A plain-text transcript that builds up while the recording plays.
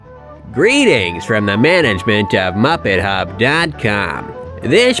Greetings from the management of MuppetHub.com.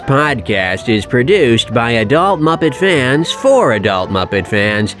 This podcast is produced by adult Muppet fans for adult Muppet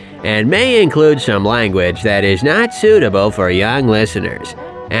fans and may include some language that is not suitable for young listeners.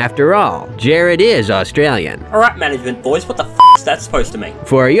 After all, Jared is Australian. Alright, management boys, what the is that supposed to mean?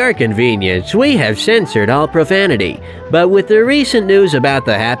 For your convenience, we have censored all profanity, but with the recent news about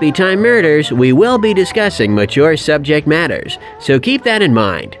the Happy Time murders, we will be discussing mature subject matters, so keep that in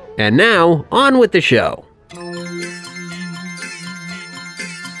mind. And now, on with the show.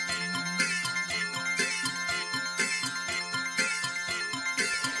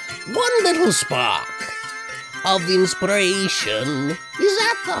 One little spark of inspiration is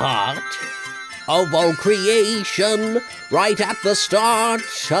at the heart of all creation, right at the start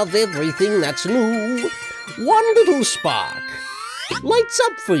of everything that's new. One little spark lights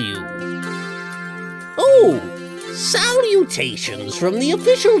up for you. Oh, salutations from the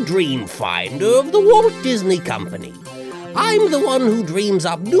official dream finder of the Walt Disney Company. I'm the one who dreams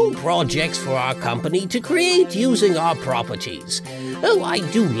up new projects for our company to create using our properties. Oh, I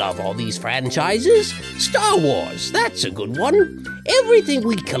do love all these franchises. Star Wars, that's a good one. Everything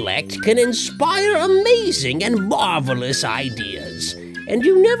we collect can inspire amazing and marvelous ideas. And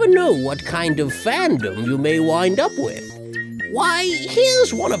you never know what kind of fandom you may wind up with. Why,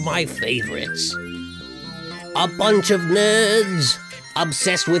 here's one of my favorites. A bunch of nerds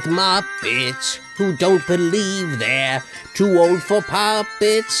obsessed with Muppets who don't believe they're too old for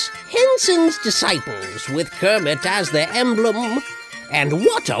puppets. Henson's Disciples with Kermit as their emblem. And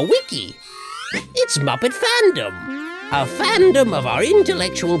what a wiki! It's Muppet Fandom, a fandom of our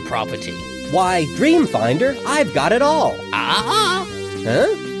intellectual property. Why, Dreamfinder, I've got it all. Ah!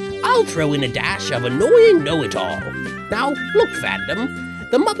 Huh? I'll throw in a dash of annoying know-it-all. Now, look, fandom,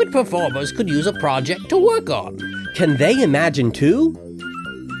 the Muppet performers could use a project to work on. Can they imagine too?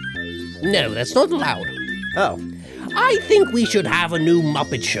 No, that's not allowed. Oh. I think we should have a new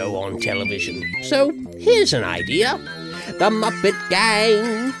Muppet show on television. So, here's an idea. The Muppet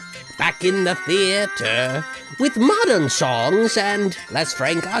Gang, back in the theater, with modern songs and less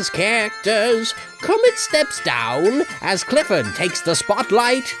frank as characters. Kermit steps down as Clifford takes the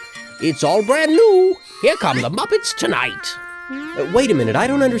spotlight. It's all brand new. Here come the Muppets tonight. Wait a minute, I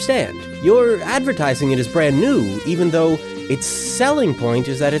don't understand. You're advertising it as brand new, even though its selling point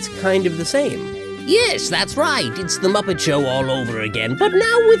is that it's kind of the same. Yes, that's right. It's the Muppet Show all over again, but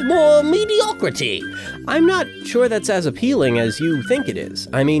now with more mediocrity. I'm not sure that's as appealing as you think it is.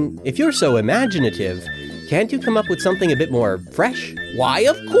 I mean, if you're so imaginative, can't you come up with something a bit more fresh? Why,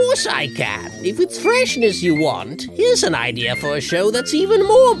 of course I can. If it's freshness you want, here's an idea for a show that's even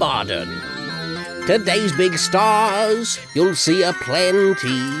more modern. Today's big stars, you'll see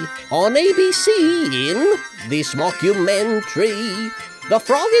aplenty on ABC in this mockumentary. The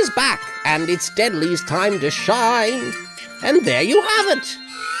frog is back, and it's Deadly's time to shine. And there you have it.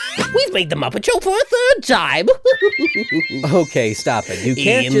 We've made the Muppet Show for a third time. Okay, stop it. You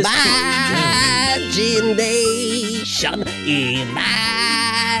can't Imagination.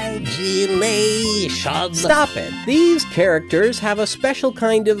 Stop it. These characters have a special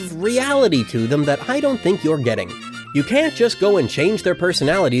kind of reality to them that I don't think you're getting. You can't just go and change their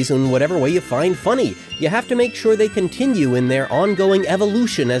personalities in whatever way you find funny. You have to make sure they continue in their ongoing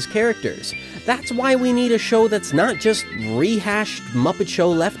evolution as characters. That's why we need a show that's not just rehashed Muppet Show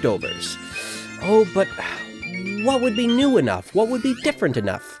leftovers. Oh, but what would be new enough? What would be different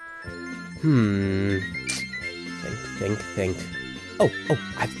enough? Think. Oh,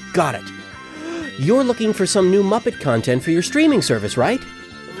 I've got it. You're looking for some new Muppet content for your streaming service, right?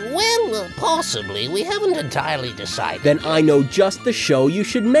 Well, possibly. We haven't entirely decided. Then I know just the show you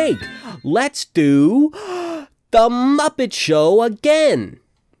should make. Let's do The Muppet Show again.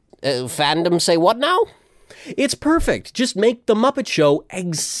 Fandom say what now? It's perfect. Just make The Muppet Show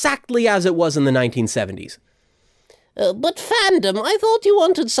exactly as it was in the 1970s. But fandom, I thought you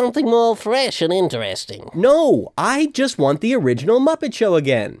wanted something more fresh and interesting. No, I just want the original Muppet Show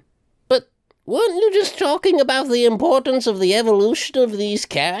again. Weren't you just talking about the importance of the evolution of these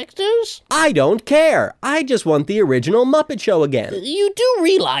characters? I don't care. I just want the original Muppet Show again. You do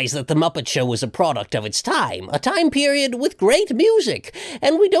realize that the Muppet Show was a product of its time, a time period with great music,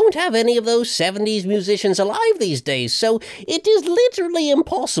 and we don't have any of those 70s musicians alive these days, so it is literally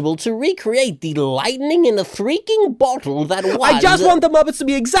impossible to recreate the lightning in a freaking bottle that was... I just want the Muppets to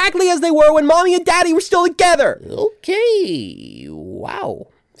be exactly as they were when Mommy and Daddy were still together. Okay, wow.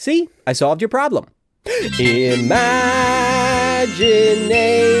 See, I solved your problem. Imagination,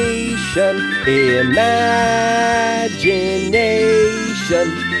 imagination.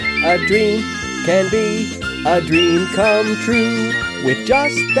 A dream can be a dream come true. with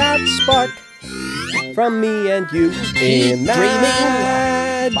just that spark from me and you. Keep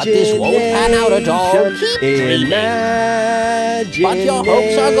dreaming, but this won't pan out at all. Keep dreaming, but your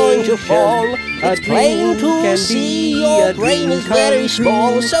hopes are going to fall. It's plain to see your brain is very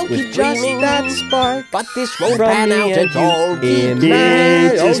small, so keep dreaming, that spark, but this won't pan out at all.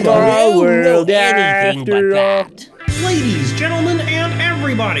 It's a small world anything but after all. that. Ladies, gentlemen, and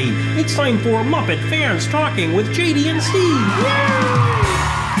everybody, it's time for Muppet Fans Talking with JD and Steve. Yay!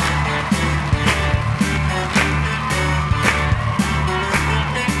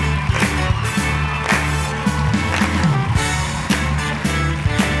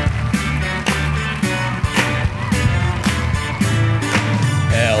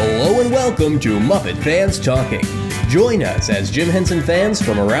 Hello and welcome to Muppet Fans Talking. Join us as Jim Henson fans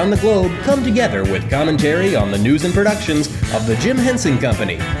from around the globe come together with commentary on the news and productions of the Jim Henson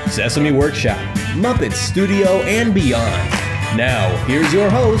Company, Sesame Workshop, Muppet Studio, and beyond. Now, here's your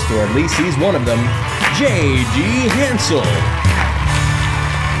host, or at least he's one of them, J.D. Hansel.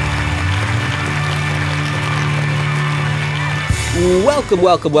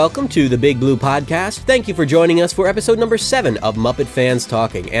 Welcome to the Big Blue Podcast. Thank you for joining us for episode number 7 of Muppet Fans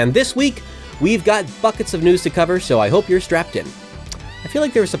Talking. And this week, we've got buckets of news to cover, so I hope you're strapped in. I feel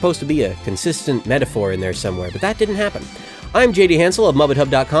like there was supposed to be a consistent metaphor in there somewhere, but that didn't happen. I'm JD Hansel of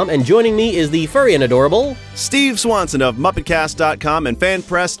MuppetHub.com, and joining me is the furry and adorable Steve Swanson of MuppetCast.com and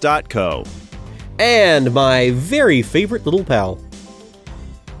FanPress.co. And my very favorite little pal.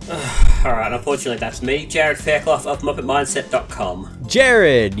 Alright, unfortunately that's me, Jared Fairclough of MuppetMindset.com.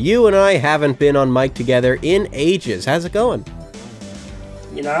 Jared, you and I haven't been on mic together in ages. How's it going?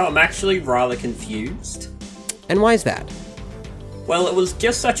 You know, I'm actually rather confused. And why's that? Well, it was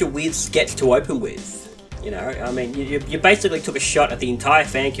just such a weird sketch to open with. You know, I mean, you basically took a shot at the entire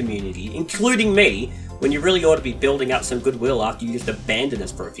fan community, including me, when you really ought to be building up some goodwill after you just abandoned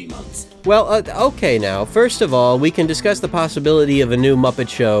us for a few months. Well, okay now. First of all, we can discuss the possibility of a new Muppet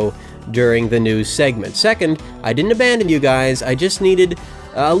show during the news segment. Second, I didn't abandon you guys. I just needed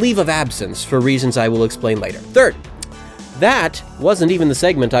a leave of absence for reasons I will explain later. Third, that wasn't even the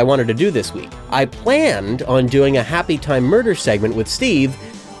segment I wanted to do this week. I planned on doing a Happy Time Murder segment with Steve,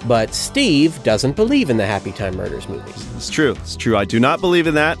 but Steve doesn't believe in the Happy Time Murders movies. It's true. I do not believe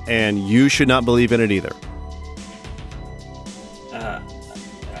in that, and you should not believe in it either.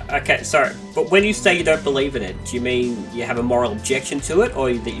 Okay, sorry, but when you say you don't believe in it, do you mean you have a moral objection to it,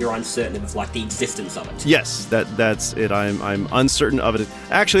 or that you're uncertain of, like, the existence of it? Yes, that's it. I'm uncertain of it.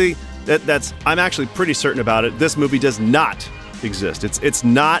 Actually, I'm actually pretty certain about it. This movie does not exist. It's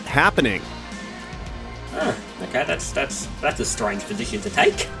not happening. Okay, that's a strange position to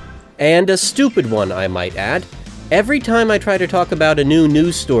take. And a stupid one, I might add. Every time I try to talk about a new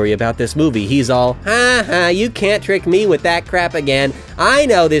news story about this movie, he's all, you can't trick me with that crap again. I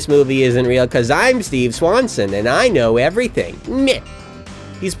know this movie isn't real because I'm Steve Swanson and I know everything. Meh.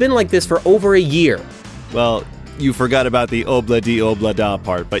 He's been like this for over a year. Well, you forgot about the obla-di-obla-da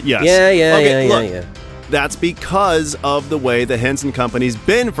part, but yes. Yeah. That's because of the way the Henson Company's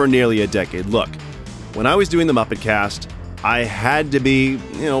been for nearly a decade. Look, when I was doing the Muppet Cast, I had to be,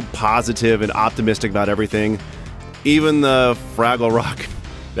 positive and optimistic about everything. Even the Fraggle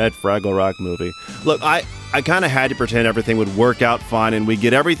Rock movie. Look, I kind of had to pretend everything would work out fine and we'd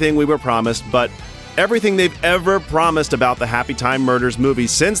get everything we were promised, but everything they've ever promised about the Happy Time Murders movie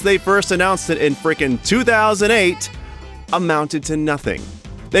since they first announced it in frickin' 2008 amounted to nothing.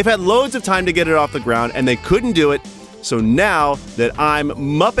 They've had loads of time to get it off the ground and they couldn't do it, so now that I'm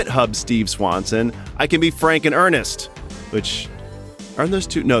Muppet Hub Steve Swanson, I can be frank and earnest, which... Aren't those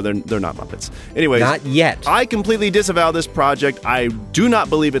two? No, they're not Muppets. Anyways. Not yet. I completely disavow this project. I do not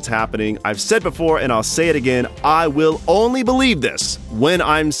believe it's happening. I've said before, and I'll say it again, I will only believe this when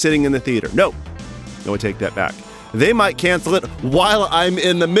I'm sitting in the theater. No, I take that back. They might cancel it while I'm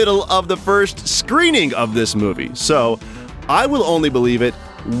in the middle of the first screening of this movie. So, I will only believe it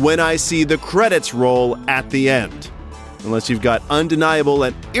when I see the credits roll at the end. Unless you've got undeniable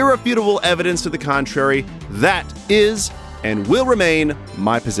and irrefutable evidence to the contrary, that is and will remain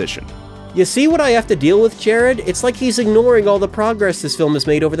my position. You see what I have to deal with, Jared? It's like he's ignoring all the progress this film has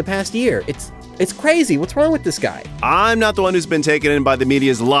made over the past year. It's crazy. What's wrong with this guy? I'm not the one who's been taken in by the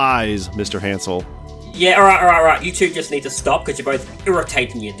media's lies, Mr. Hansel. Yeah, all right. You two just need to stop because you're both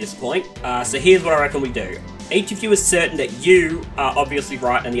irritating me at this point. So here's what I reckon we do. Each of you is certain that you are obviously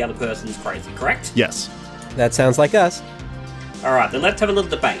right and the other person is crazy, correct? Yes. That sounds like us. Alright, then let's have a little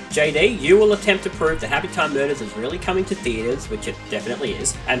debate. JD, you will attempt to prove that Happy Time Murders is really coming to theaters, which it definitely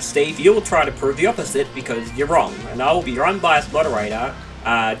is. And Steve, you will try to prove the opposite because you're wrong. And I will be your unbiased moderator,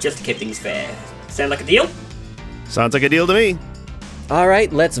 just to keep things fair. Sound like a deal? Sounds like a deal to me. All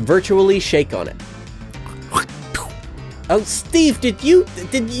right, let's virtually shake on it. Oh, Steve, you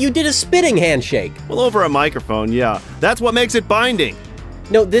did a spitting handshake. Well, over a microphone, yeah. That's what makes it binding.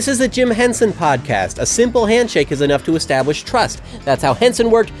 No, this is a Jim Henson podcast. A simple handshake is enough to establish trust. That's how Henson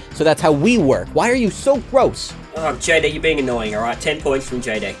worked, so that's how we work. Why are you so gross? Oh, JD, you're being annoying, alright? 10 points from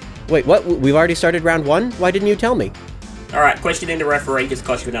JD. Wait, what? We've already started round 1? Why didn't you tell me? Alright, questioning the referee just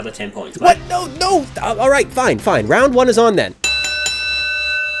cost you another 10 points. Mate. What? No. All right, fine. Round 1 is on then.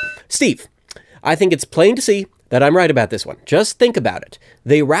 Steve, I think it's plain to see that I'm right about this one. Just think about it.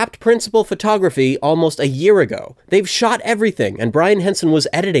 They wrapped principal photography almost a year ago. They've shot everything, and Brian Henson was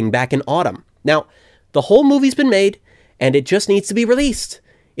editing back in autumn. Now, the whole movie's been made, and it just needs to be released.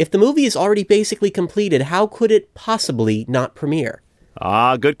 If the movie is already basically completed, how could it possibly not premiere?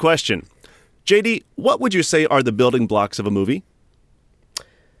 Ah, good question. JD, what would you say are the building blocks of a movie?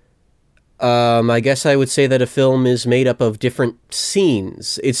 I guess I would say that a film is made up of different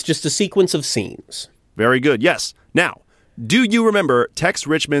scenes. It's just a sequence of scenes. Very good, yes. Now, do you remember Tex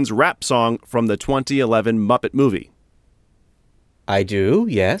Richmond's rap song from the 2011 Muppet movie? I do,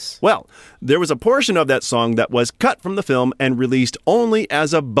 yes. Well, there was a portion of that song that was cut from the film and released only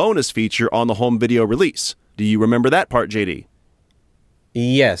as a bonus feature on the home video release. Do you remember that part, JD?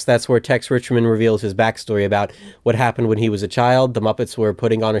 Yes, that's where Tex Richmond reveals his backstory about what happened when he was a child. The Muppets were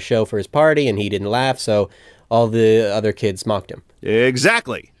putting on a show for his party, and he didn't laugh, so all the other kids mocked him.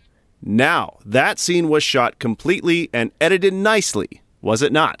 Exactly. Now, that scene was shot completely and edited nicely, was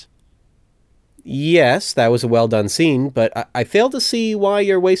it not? Yes, that was a well-done scene, but I fail to see why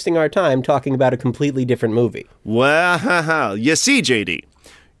you're wasting our time talking about a completely different movie. Well, you see, JD,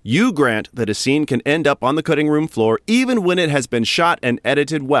 you grant that a scene can end up on the cutting room floor even when it has been shot and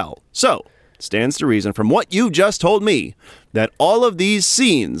edited well. So, it stands to reason from what you just told me that all of these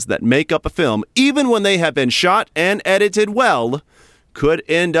scenes that make up a film, even when they have been shot and edited well, could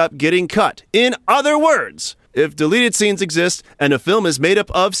end up getting cut. In other words, if deleted scenes exist and a film is made up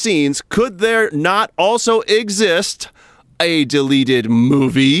of scenes, could there not also exist a deleted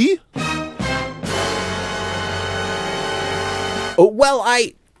movie? Oh, well,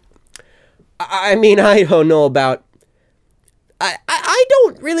 I mean, I don't know about... I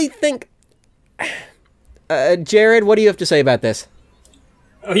don't really think... Jared, what do you have to say about this?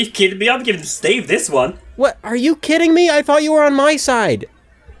 Are you kidding me? I'm giving Steve this one. What? Are you kidding me? I thought you were on my side.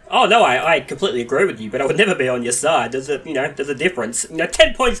 Oh, no, I completely agree with you, but I would never be on your side. There's a difference.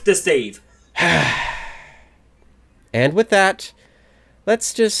 10 points to Steve. And with that,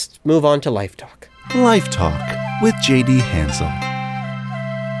 let's just move on to Life Talk. Life Talk with JD Hansel.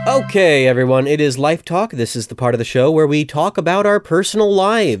 Okay, everyone, it is Life Talk. This is the part of the show where we talk about our personal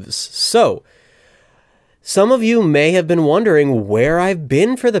lives. So, some of you may have been wondering where I've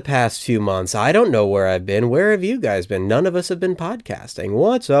been for the past few months. I don't know where I've been. Where have you guys been? None of us have been podcasting.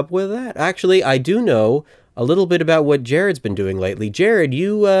 What's up with that? Actually, I do know a little bit about what Jared's been doing lately. Jared,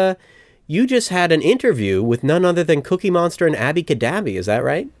 you just had an interview with none other than Cookie Monster and Abby Cadabby. Is that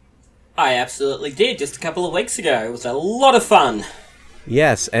right? I absolutely did, just a couple of weeks ago. It was a lot of fun.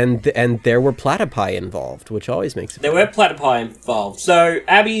 Yes, and there were platypi involved, which always makes it There were platypi involved. So,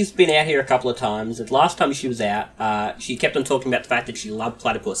 Abby's been out here a couple of times, and last time she was out, she kept on talking about the fact that she loved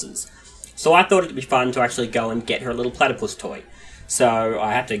platypuses. So I thought it'd be fun to actually go and get her a little platypus toy. So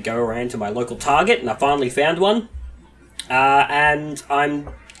I had to go around to my local Target, and I finally found one. And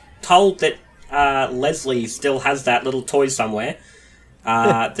I'm told that Leslie still has that little toy somewhere.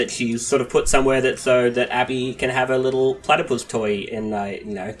 That she's sort of put somewhere so that Abby can have a little platypus toy in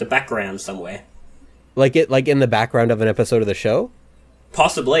the background somewhere. Like in the background of an episode of the show?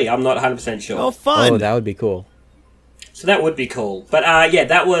 Possibly, I'm not 100% sure. Oh, fun! Oh, that would be cool. So that would be cool. But yeah,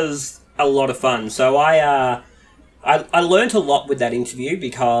 that was a lot of fun. So I learned a lot with that interview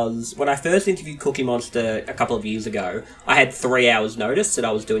because when I first interviewed Cookie Monster a couple of years ago, I had 3 hours notice that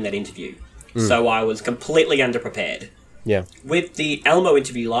I was doing that interview. So I was completely underprepared. Yeah. With the Elmo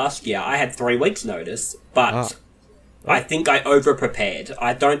interview last year, I had 3 weeks' notice, but I think I over-prepared.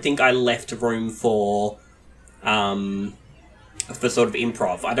 I don't think I left room for sort of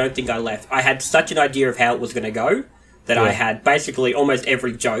improv. I don't think I left... I had such an idea of how it was going to go that I had basically almost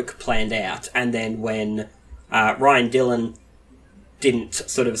every joke planned out, and then when Ryan Dillon didn't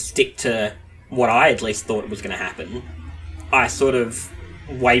sort of stick to what I at least thought was going to happen, I sort of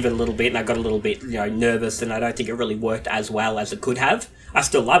wavered a little bit and I got a little bit nervous, and I don't think it really worked as well as it could have. I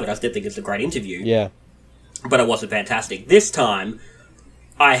still love it. I still think it's a great interview. Yeah. But it wasn't fantastic. This time,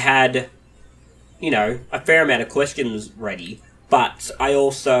 I had, a fair amount of questions ready, but I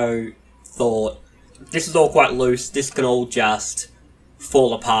also thought, this is all quite loose, this can all just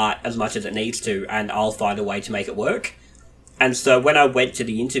fall apart as much as it needs to, and I'll find a way to make it work. And so when I went to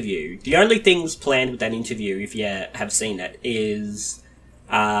the interview, the only things planned with that interview, if you have seen it, is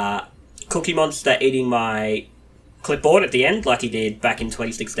Cookie Monster eating my clipboard at the end, like he did back in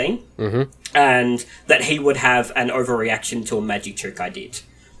 2016, and that he would have an overreaction to a magic trick I did.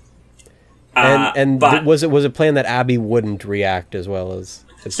 But was it planned that Abby wouldn't react as well as...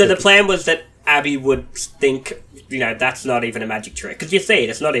 So the plan was that Abby would think, that's not even a magic trick. Because you see it,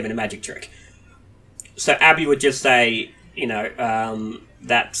 it's not even a magic trick. So Abby would just say,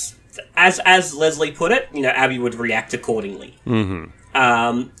 that's... As Leslie put it, Abby would react accordingly.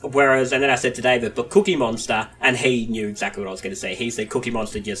 Whereas, and then I said to David, but Cookie Monster, and he knew exactly what I was going to say. He said Cookie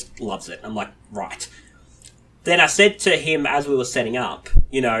Monster just loves it. I'm like, right. Then I said to him as we were setting up,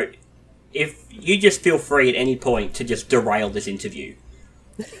 if you just feel free at any point to just derail this interview.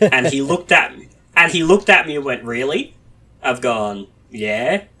 And he looked at me. And he looked at me and went, really? I've gone,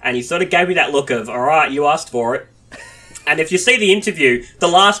 yeah. And he sort of gave me that look of, all right, you asked for it. And if you see the interview, the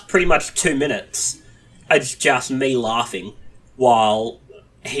last pretty much 2 minutes is just me laughing while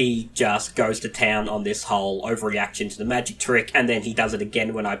he just goes to town on this whole overreaction to the magic trick, and then he does it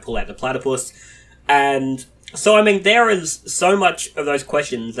again when I pull out the platypus. And so, I mean, there is so much of those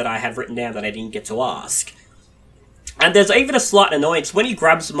questions that I had written down that I didn't get to ask. And there's even a slight annoyance when he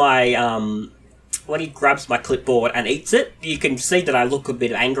grabs my clipboard and eats it. You can see that I look a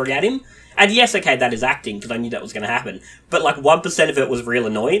bit angry at him. And yes, okay, that is acting, because I knew that was going to happen. But like 1% of it was real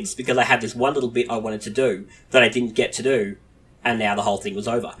annoyance, because I had this one little bit I wanted to do that I didn't get to do, and now the whole thing was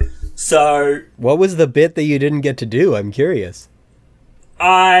over. So... What was the bit that you didn't get to do? I'm curious. Do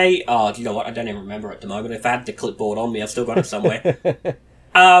you know what? I don't even remember at the moment. If I had the clipboard on me, I've still got it somewhere.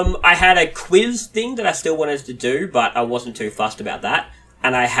 I had a quiz thing that I still wanted to do, but I wasn't too fussed about that.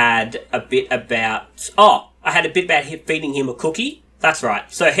 And I had a bit about feeding him a cookie. That's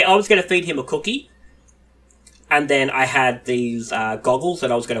right. So I was going to feed him a cookie. And then I had these goggles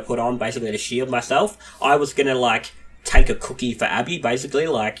that I was going to put on, basically to shield myself. I was going to, take a cookie for Abby, basically.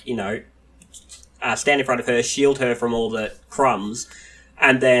 Stand in front of her, shield her from all the crumbs.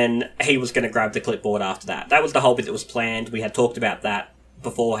 And then he was going to grab the clipboard after that. That was the whole bit that was planned. We had talked about that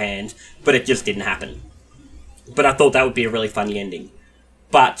beforehand, but it just didn't happen. But I thought that would be a really funny ending.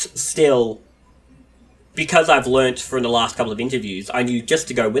 But still, because I've learnt from the last couple of interviews, I knew just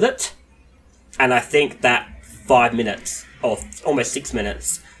to go with it. And I think that 5 minutes, or almost 6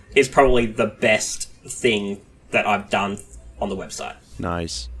 minutes, is probably the best thing that I've done on the website.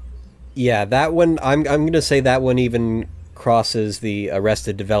 Nice. Yeah, that one, I'm going to say that one even crosses the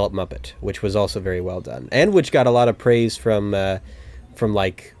Arrested Development Muppet, which was also very well done. And which got a lot of praise from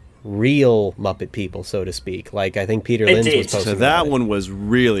real Muppet people, so to speak. I think Peter Linz was posting. So that one was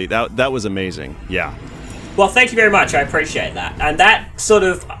really, that was amazing. Yeah. Well, thank you very much. I appreciate that. And that sort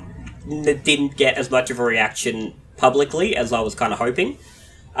of didn't get as much of a reaction publicly as I was kind of hoping.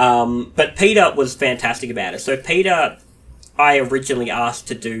 But Peter was fantastic about it. So Peter, I originally asked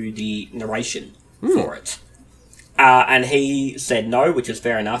to do the narration for it. And he said no, which is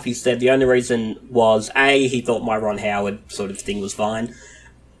fair enough. He said the only reason was, A, he thought my Ron Howard sort of thing was fine.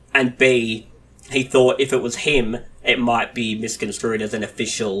 And B, he thought if it was him, it might be misconstrued as an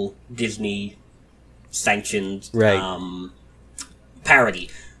official Disney sanctioned parody.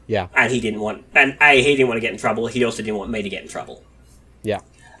 Yeah. And he didn't want to get in trouble. He also didn't want me to get in trouble. Yeah.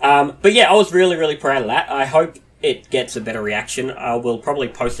 But yeah, I was really, really proud of that. I hope it gets a better reaction. I will probably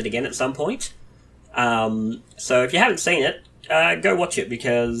post it again at some point. So if you haven't seen it, go watch it,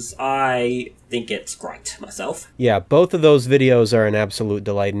 because I think it's great myself. Yeah, both of those videos are an absolute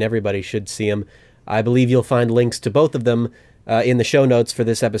delight, and everybody should see them. I believe you'll find links to both of them in the show notes for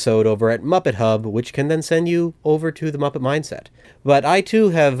this episode over at Muppet Hub, which can then send you over to the Muppet Mindset. But I too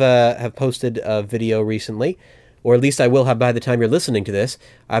have posted a video recently, or at least I will have by the time you're listening to this.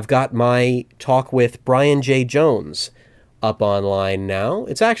 I've got my talk with Brian J. Jones up online now.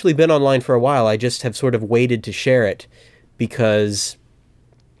 It's actually been online for a while. I just have sort of waited to share it because,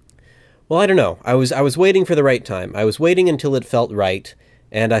 well, I don't know. I was waiting for the right time. I was waiting until it felt right.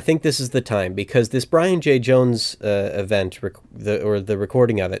 And I think this is the time, because this Brian J. Jones event, the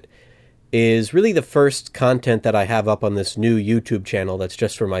recording of it, is really the first content that I have up on this new YouTube channel that's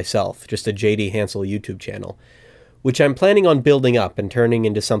just for myself, just a J.D. Hansel YouTube channel, which I'm planning on building up and turning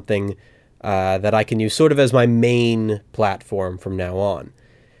into something that I can use sort of as my main platform from now on.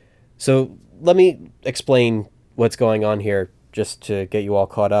 So let me explain what's going on here, just to get you all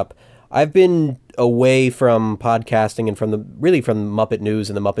caught up. I've been away from podcasting and from Muppet News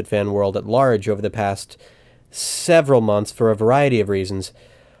and the Muppet fan world at large over the past several months for a variety of reasons.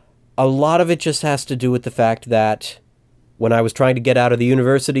 A lot of it just has to do with the fact that when I was trying to get out of the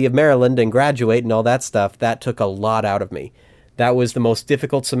University of Maryland and graduate and all that stuff, that took a lot out of me. That was the most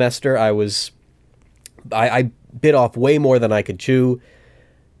difficult semester. I bit off way more than I could chew.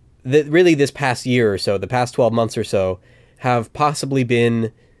 Really, this past year or so, the past 12 months or so, have possibly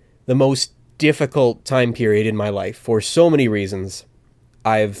been the most difficult time period in my life for so many reasons.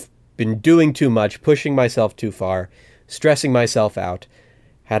 I've been doing too much, pushing myself too far, stressing myself out,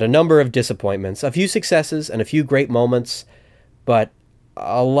 had a number of disappointments, a few successes and a few great moments, but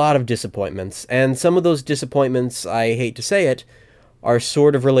a lot of disappointments. And some of those disappointments, I hate to say it, are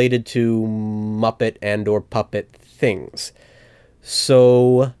sort of related to Muppet and or puppet things.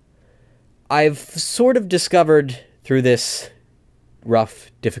 So I've sort of discovered through this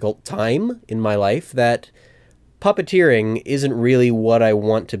rough, difficult time in my life that puppeteering isn't really what I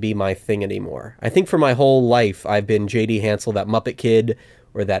want to be my thing anymore. I think for my whole life, I've been J.D. Hansel, that Muppet kid,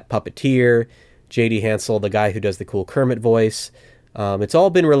 or that puppeteer, J.D. Hansel, the guy who does the cool Kermit voice. It's all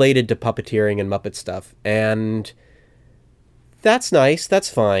been related to puppeteering and Muppet stuff, and that's nice, that's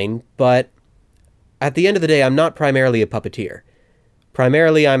fine, but at the end of the day, I'm not primarily a puppeteer.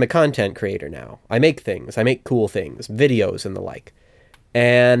 Primarily, I'm a content creator now. I make things, I make cool things, videos and the like.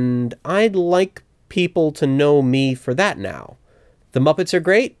 And I'd like people to know me for that now. The Muppets are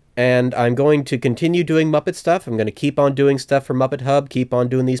great, and I'm going to continue doing Muppet stuff. I'm going to keep on doing stuff for Muppet Hub, keep on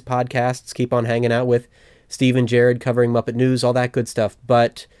doing these podcasts, keep on hanging out with Steve and Jared, covering Muppet News, all that good stuff.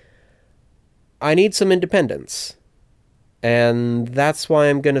 But I need some independence. And that's why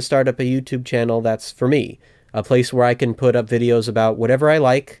I'm going to start up a YouTube channel that's for me. A place where I can put up videos about whatever I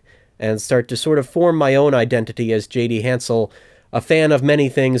like and start to sort of form my own identity as J.D. Hansel, a fan of many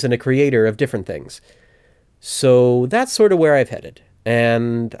things and a creator of different things. So that's sort of where I've headed.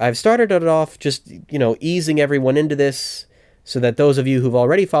 And I've started it off just, easing everyone into this so that those of you who've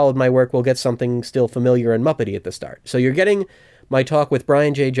already followed my work will get something still familiar and Muppety at the start. So you're getting my talk with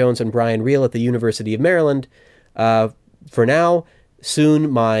Brian J. Jones and Brian Reel at the University of Maryland. For now,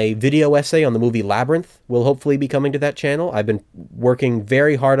 soon my video essay on the movie Labyrinth will hopefully be coming to that channel. I've been working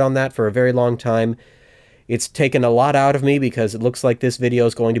very hard on that for a very long time. It's taken a lot out of me because it looks like this video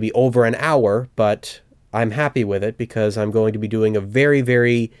is going to be over an hour, but I'm happy with it because I'm going to be doing a very,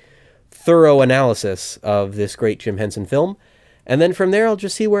 very thorough analysis of this great Jim Henson film. And then from there, I'll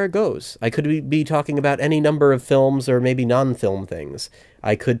just see where it goes. I could be talking about any number of films or maybe non-film things.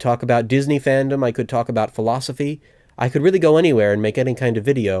 I could talk about Disney fandom. I could talk about philosophy. I could really go anywhere and make any kind of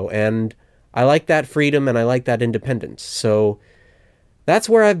video, and I like that freedom and I like that independence. So that's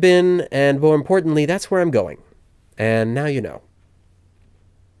where I've been, and more importantly, that's where I'm going. And now you know.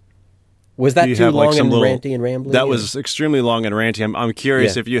 Was that too long and ranty and rambling? That was extremely long and ranty. I'm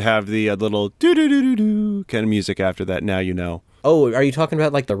curious if you have the little do-do-do-do-do kind of music after that, now you know. Oh, are you talking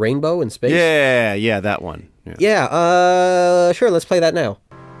about like the rainbow in space? Yeah, that one. Sure, let's play that now.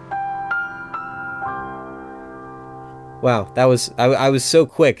 Wow, that was I was so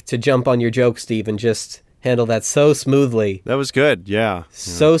quick to jump on your joke, Steve, and just handle that so smoothly. That was good, yeah.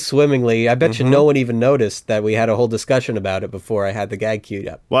 So swimmingly. I bet you no one even noticed that we had a whole discussion about it before I had the gag queued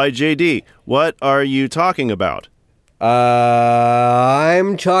up. Why, JD, what are you talking about?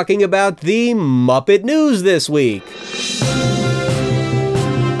 I'm talking about the Muppet News this week.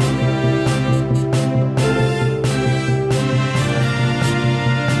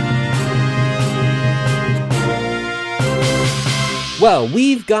 Well,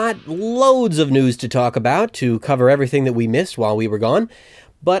 we've got loads of news to talk about to cover everything that we missed while we were gone,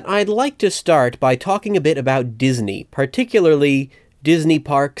 but I'd like to start by talking a bit about Disney, particularly Disney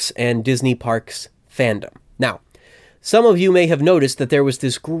Parks and Disney Parks fandom. Now, some of you may have noticed that there was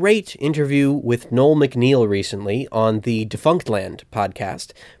this great interview with Noel McNeil recently on the Defunctland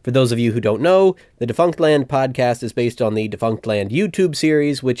podcast. For those of you who don't know, the Defunctland podcast is based on the Defunctland YouTube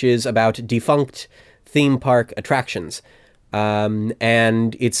series, which is about defunct theme park attractions.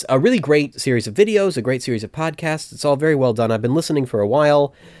 And it's a really great series of videos, a great series of podcasts. It's all very well done. I've been listening for a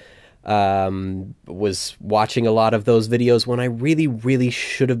while. Was watching a lot of those videos when I really, really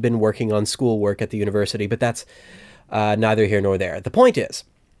should have been working on schoolwork at the university, but that's neither here nor there. The point is,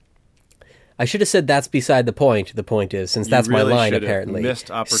 I should have said that's beside the point. The point is, since that's my line, apparently.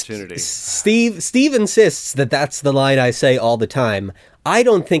 Missed opportunity. Steve insists that that's the line I say all the time. I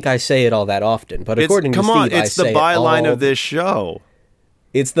don't think I say it all that often, but according to Steve, I say it all. It's the byline of this show.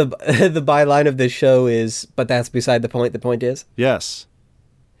 It's the byline of this show is, but that's beside the point. The point is? Yes.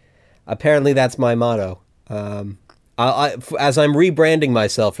 Apparently that's my motto. As I'm rebranding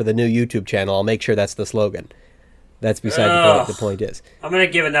myself for the new YouTube channel, I'll make sure that's the slogan. That's beside the point. The point is. I'm going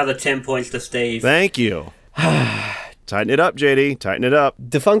to give another 10 points to Steve. Thank you. Tighten it up, JD. Tighten it up.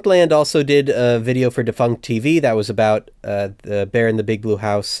 Defunctland also did a video for Defunct TV that was about the Bear in the Big Blue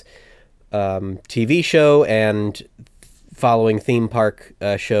House TV show, and following theme park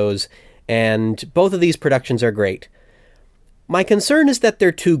shows, and both of these productions are great. My concern is that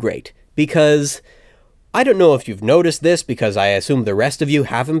they're too great, because I don't know if you've noticed this, because I assume the rest of you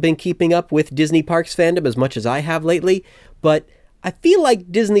haven't been keeping up with Disney Parks fandom as much as I have lately, but I feel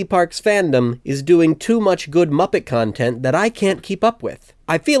like Disney Parks fandom is doing too much good Muppet content that I can't keep up with.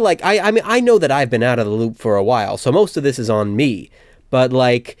 I feel like, I mean, I know that I've been out of the loop for a while, so most of this is on me, but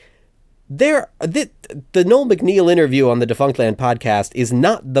like, the Noel McNeil interview on the Defunctland podcast is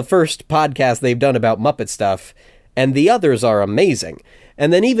not the first podcast they've done about Muppet stuff, and the others are amazing.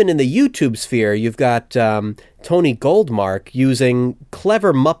 And then even in the YouTube sphere, you've got Tony Goldmark using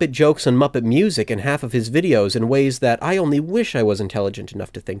clever Muppet jokes and Muppet music in half of his videos in ways that I only wish I was intelligent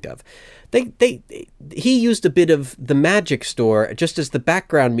enough to think of. He used a bit of the Magic Store just as the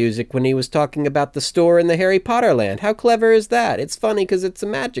background music when he was talking about the store in the Harry Potter land. How clever is that? It's funny because it's a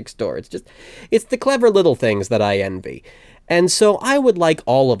magic store. It's the clever little things that I envy. And so I would like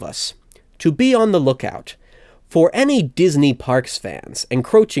all of us to be on the lookout for any Disney Parks fans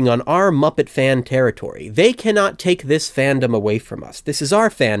encroaching on our Muppet fan territory. They cannot take this fandom away from us. This is our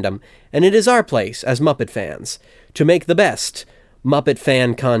fandom, and it is our place as Muppet fans to make the best Muppet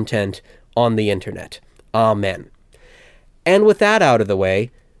fan content on the internet. Amen. And with that out of the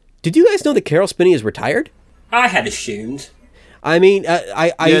way, did you guys know that Carol Spinney is retired? I had assumed. I mean,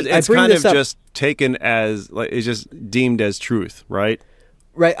 it's bring kind of just taken as, like, it's just deemed as truth, right?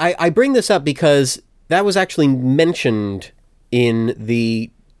 Right. I bring this up because that was actually mentioned in the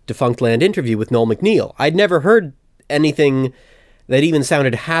Defunctland interview with Noel McNeil. I'd never heard anything that even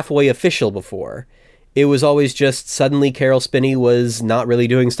sounded halfway official before. It was always just suddenly Carol Spinney was not really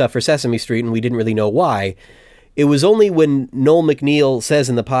doing stuff for Sesame Street, and we didn't really know why. It was only when Noel McNeil says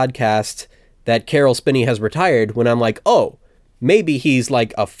in the podcast that Carol Spinney has retired when I'm like, oh, maybe he's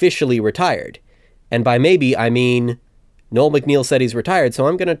like officially retired. And by maybe, I mean Noel McNeil said he's retired, so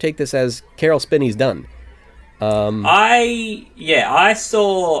I'm going to take this as Carol Spinney's done. I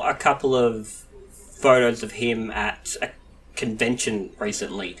saw a couple of photos of him at a convention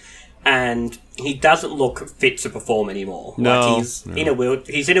recently, and he doesn't look fit to perform anymore. No, he's in a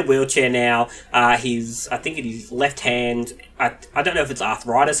wheelchair now. I think in his left hand, I don't know if it's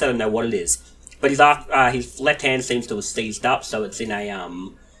arthritis. I don't know what it is, but his left hand seems to have seized up, so it's in a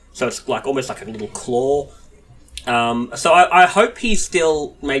so it's like almost like a little claw. So I hope he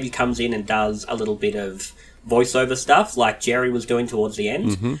still maybe comes in and does a little bit of voiceover stuff like Jerry was doing towards the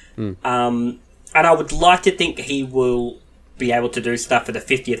end. Mm-hmm. And I would like to think he will be able to do stuff for the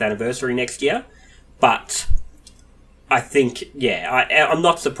 50th anniversary next year. But I think, I'm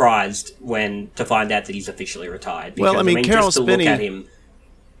not surprised to find out that he's officially retired. Because, well, I mean Carol just to Spinney... look at him...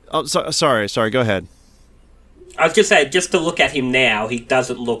 Oh, sorry, go ahead. I was just saying, just to look at him now, he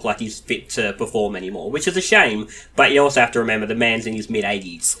doesn't look like he's fit to perform anymore, which is a shame, but you also have to remember the man's in his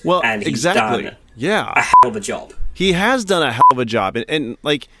mid-80s, well, and he's exactly. done a hell of a job. He has done a hell of a job, and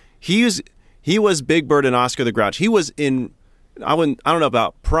like, he was Big Bird and Oscar the Grouch. He was in, I don't know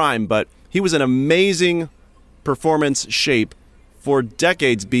about prime, but he was an amazing performance shape for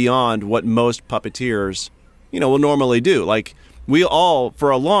decades beyond what most puppeteers, will normally do. Like, we all, for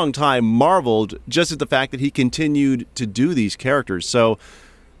a long time, marveled just at the fact that he continued to do these characters. So,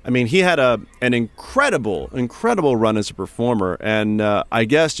 I mean, he had an incredible run as a performer. And I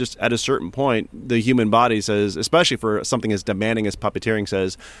guess just at a certain point, the human body says, especially for something as demanding as puppeteering,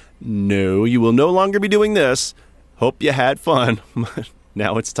 says, no, you will no longer be doing this. Hope you had fun.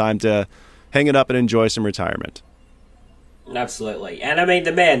 Now it's time to hang it up and enjoy some retirement. Absolutely. And I mean,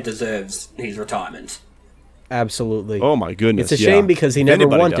 the man deserves his retirement. Absolutely. Oh my goodness! It's a shame because he never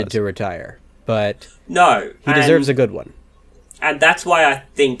wanted to retire, but no, he deserves a good one. And that's why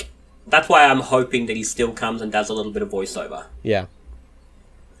I'm hoping that he still comes and does a little bit of voiceover. Yeah.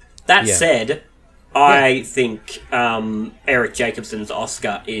 That said, I think Eric Jacobson's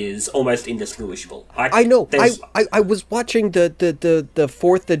Oscar is almost indistinguishable. I know. I was watching the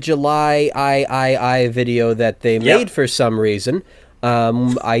 4th of July I video that they made for some reason.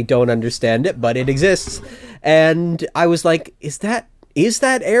 I don't understand it, but it exists. And I was like, is that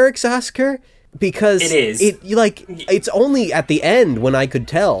Eric's Oscar? Because it is. It's only at the end when I could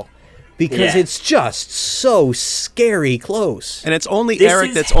tell. Because it's just so scary close. And it's only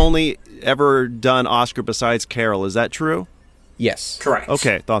Eric that's only ever done Oscar besides Carol. Is that true? Yes. Correct.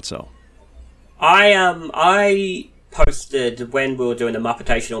 Okay, thought so. I posted when we were doing the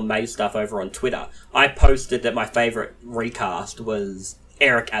Muppetation on May stuff over on Twitter. I posted that my favourite recast was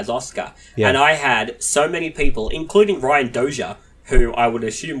Eric as Oscar. Yeah. And I had so many people, including Ryan Dozier, who I would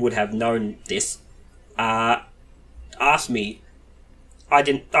assume would have known this, ask me,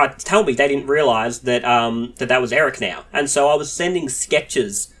 tell me they didn't realize that that was Eric now. And so I was sending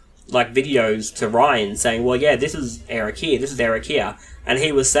sketches, like videos, to Ryan saying, well, yeah, this is Eric here, this is Eric here. And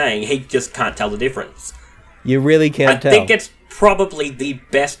he was saying he just can't tell the difference. You really can't tell. I think it's probably the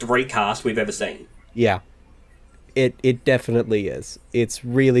best recast we've ever seen. Yeah. It definitely is. It's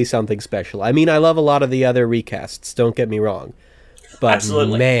really something special. I mean, I love a lot of the other recasts, don't get me wrong. But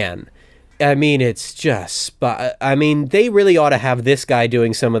Absolutely. Man, I mean, it's just... I mean, they really ought to have this guy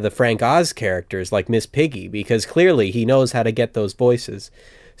doing some of the Frank Oz characters, like Miss Piggy, because clearly he knows how to get those voices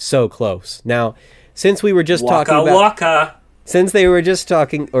so close. Now, since we were just talking about... Waka. Since they were just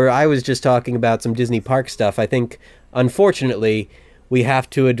talking, or I was just talking about some Disney park stuff, I think, unfortunately, we have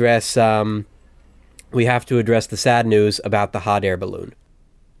to address the sad news about the hot air balloon.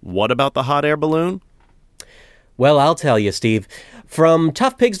 What about the hot air balloon? Well, I'll tell you, Steve. From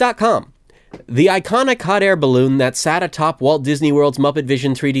toughpigs.com. The iconic hot air balloon that sat atop Walt Disney World's Muppet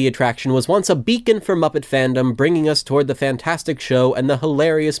Vision 3D attraction was once a beacon for Muppet fandom, bringing us toward the fantastic show and the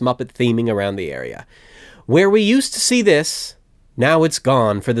hilarious Muppet theming around the area. Where we used to see this, now it's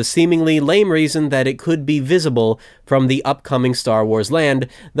gone for the seemingly lame reason that it could be visible from the upcoming Star Wars land,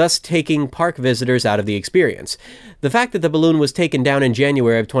 thus taking park visitors out of the experience. The fact that the balloon was taken down in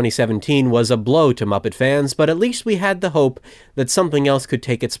January of 2017 was a blow to Muppet fans, but at least we had the hope that something else could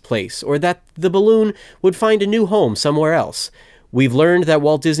take its place, or that the balloon would find a new home somewhere else. We've learned that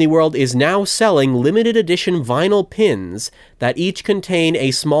Walt Disney World is now selling limited edition vinyl pins that each contain a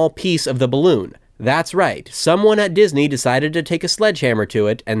small piece of the balloon. That's right, someone at Disney decided to take a sledgehammer to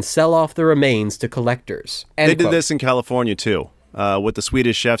it and sell off the remains to collectors. End They did quote. this in California, too, with the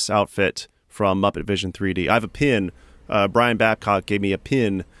Swedish Chef's outfit from Muppet Vision 3D. I have a pin. Brian Babcock gave me a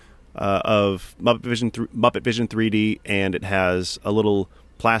pin of Muppet Vision 3D, and it has a little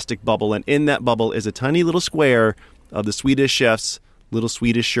plastic bubble, and in that bubble is a tiny little square of the Swedish Chef's little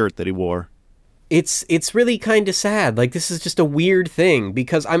Swedish shirt that he wore. It's really kind of sad. Like, this is just a weird thing,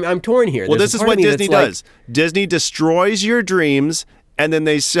 because I'm torn here. Well, There's this a is part what of me Disney that's like, does. Disney destroys your dreams, and then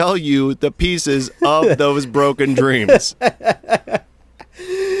they sell you the pieces of those broken dreams. Am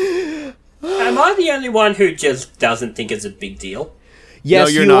I the only one who just doesn't think it's a big deal? Yes,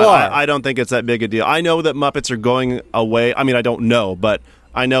 no, you're you not. are. I don't think it's that big a deal. I know that Muppets are going away. I mean, I don't know, but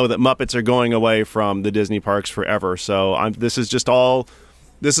I know that Muppets are going away from the Disney parks forever. So this is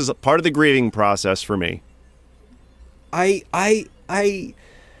a part of the grieving process for me. I'm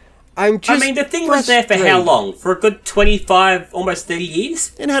just I mean, the thing was there for how long? For a good 25, almost 30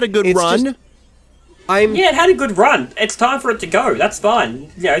 years? And had a good It's run. just- Yeah, it had a good run. It's time for it to go. That's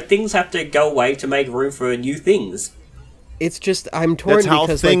fine. You know, things have to go away to make room for new things. It's just, I'm torn That's how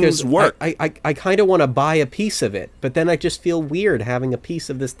because things work. I kind of want to buy a piece of it, but then I just feel weird having a piece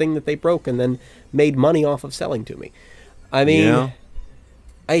of this thing that they broke and then made money off of selling to me. I mean, Yeah.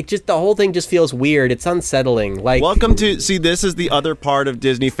 the whole thing just feels weird. It's unsettling. Like, Welcome to, see, this is the other part of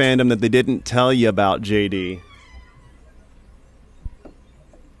Disney fandom that they didn't tell you about, JD.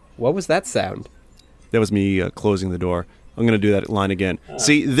 what was that sound? That was me closing the door. I'm going to do that line again.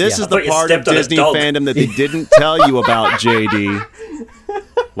 See, this yeah. is the I thought you part of stepped on a Disney dog. fandom that they didn't tell you about, JD.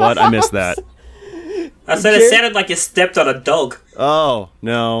 What? I missed that. I said it sounded like you stepped on a dog. Oh,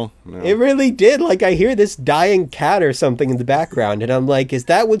 no. It really did. Like, I hear this dying cat or something in the background, and I'm like, is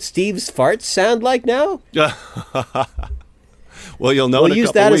that what Steve's farts sound like now? Well, you'll know We'll in a use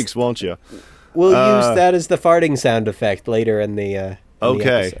couple that as- weeks, won't you? We'll use that as the farting sound effect later in the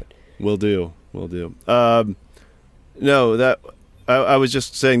Okay. episode. Will do. No, that I was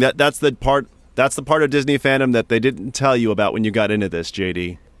just saying that's the part of Disney fandom that they didn't tell you about when you got into this,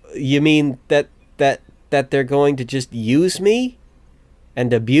 JD. You mean that they're going to just use me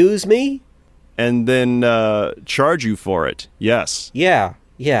and abuse me? And then charge you for it. Yes. Yeah,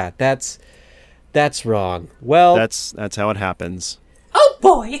 that's wrong. Well, That's how it happens. Oh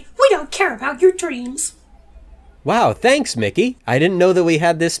boy, we don't care about your dreams. wow, thanks, Mickey. I didn't know that we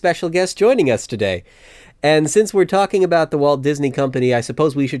had this special guest joining us today. And since we're talking about the Walt Disney Company, I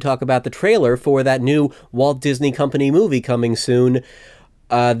suppose we should talk about the trailer for that new Walt Disney Company movie coming soon.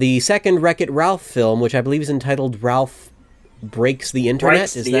 The second Wreck-It Ralph film, which I believe is entitled Ralph Breaks the Internet.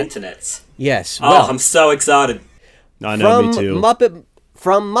 Breaks is the that? internet. Yes. Oh, Well, I'm so excited. I know, me from too.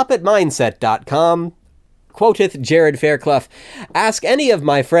 From MuppetMindset.com, quoteth Jared Fairclough, ask any of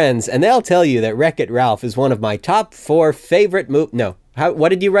my friends, and they'll tell you that Wreck-It Ralph is one of my top 4 favorite No. What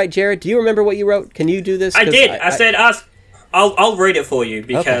did you write, Jared? Do you remember what you wrote? Can you do this? I 'Cause did. I said, ask. I'll read it for you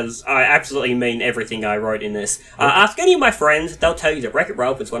because Okay. I absolutely mean everything I wrote in this. Ask any of my friends; they'll tell you that Wreck-It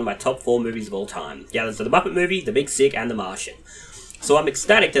Ralph is one of my top 4 movies of all time. Yeah, there's the Muppet movie, The Big Sick, and The Martian. So I'm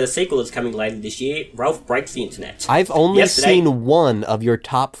ecstatic that a sequel is coming later this year. Ralph Breaks the Internet. I've only seen one of your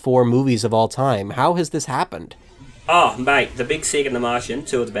top 4 movies of all time. How has this happened? Oh, mate, The Big Sick and The Martian,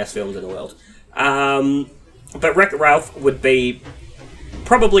 2 of the best films in the world. But Wreck-It Ralph would be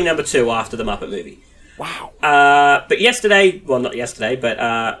probably number 2 after the Muppet movie. Wow. But yesterday, well, not yesterday, but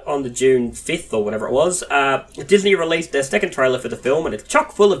on the June 5th or whatever it was, Disney released their second trailer for the film, and it's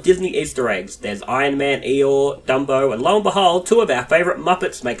chock full of Disney Easter eggs. There's Iron Man, Eeyore, Dumbo, and lo and behold, 2 of our favourite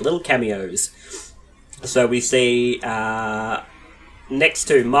Muppets make little cameos. So we see, next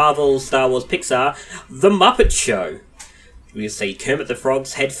to Marvel, Star Wars, Pixar, The Muppet Show. We see Kermit the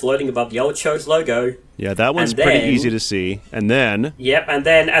Frog's head floating above the old show's logo. Yeah, that one's pretty easy to see. And then... Yep, and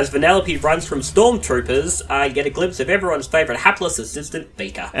then as Vanellope runs from stormtroopers, you get a glimpse of everyone's favourite hapless assistant,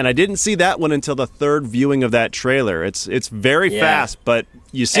 Beaker. And I didn't see that one until the 3rd viewing of that trailer. It's very fast, but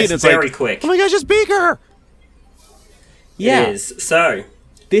you see it's very like... quick. Oh my gosh, it's Beaker! Yeah. It is. So...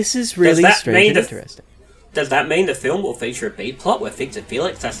 This is really strange and interesting. Does that mean the film will feature a B-plot where Fix-It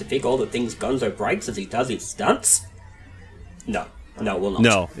Felix has to fix all the things Gonzo breaks as he does his stunts? No. No, it will not.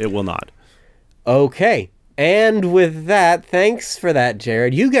 No, it will not. Okay. And with that, thanks for that,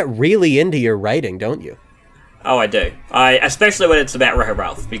 Jared. You get really into your writing, don't you? Oh, I do. Especially when it's about Wreck-It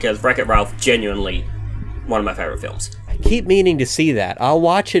Ralph, because Wreck-It Ralph, genuinely one of my favourite films. I keep meaning to see that. I'll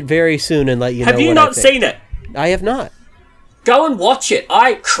watch it very soon and let you know Have you what not I think. seen it? I have not. Go and watch it.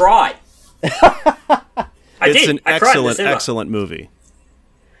 I cried. It's an excellent movie.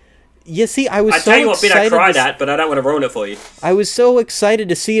 You see, I was I so tell you what bit I excited cried at, but I don't want to ruin it for you. I was so excited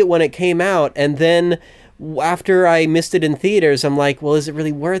to see it when it came out, and then after I missed it in theaters, I'm like, well, is it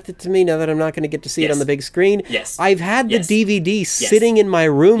really worth it to me now that I'm not going to get to see it on the big screen? Yes. I've had the DVD sitting in my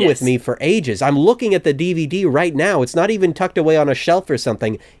room with me for ages. I'm looking at the DVD right now. It's not even tucked away on a shelf or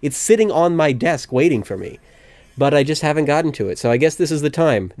something. It's sitting on my desk waiting for me. But I just haven't gotten to it, so I guess this is the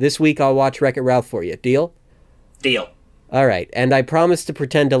time. This week I'll watch Wreck-It Ralph for you. Deal? Deal. All right, and I promise to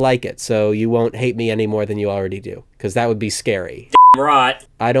pretend to like it, so you won't hate me any more than you already do, because that would be scary. Right.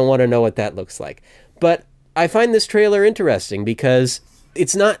 I don't want to know what that looks like. But I find this trailer interesting because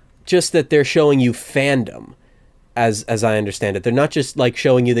it's not just that they're showing you fandom, as I understand it. They're not just like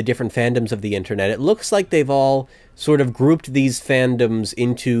showing you the different fandoms of the internet. It looks like they've all sort of grouped these fandoms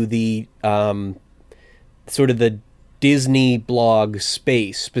into the sort of the Disney blog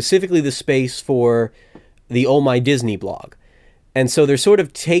space, specifically the space for the Oh My Disney blog. And so they're sort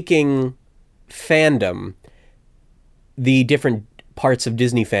of taking fandom, the different parts of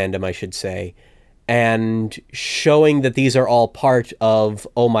Disney fandom, I should say, and showing that these are all part of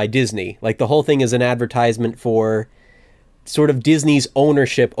Oh My Disney. Like the whole thing is an advertisement for sort of Disney's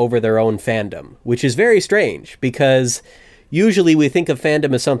ownership over their own fandom, which is very strange because usually we think of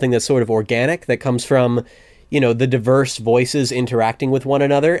fandom as something that's sort of organic, that comes from, you know, the diverse voices interacting with one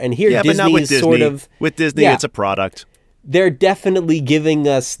another. And here Disney but not with is Disney. sort of... With Disney, it's a product. They're definitely giving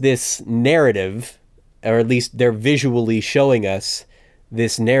us this narrative, or at least they're visually showing us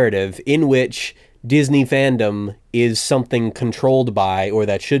this narrative in which Disney fandom is something controlled by, or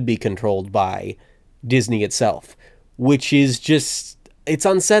that should be controlled by, Disney itself. Which is just... It's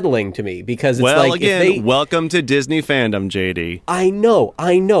unsettling to me because it's well, like again, welcome to Disney fandom, JD. I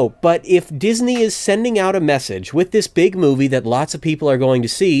know, but if Disney is sending out a message with this big movie that lots of people are going to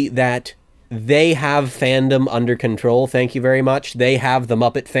see that they have fandom under control, thank you very much, they have the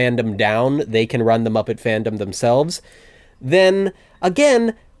Muppet fandom down, they can run the Muppet fandom themselves, then,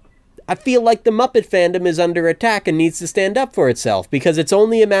 again, I feel like the Muppet fandom is under attack and needs to stand up for itself, because it's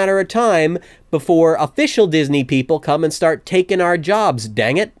only a matter of time before official Disney people come and start taking our jobs,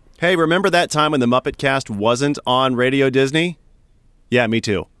 dang it. Hey, remember that time when the Muppet Cast wasn't on Radio Disney? Yeah, me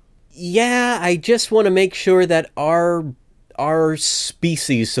too. Yeah, I just want to make sure that our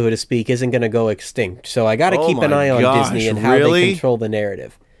species, so to speak, isn't going to go extinct. So I got to keep an eye on Disney and how they control the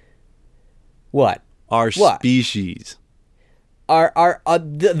narrative. What? Our species.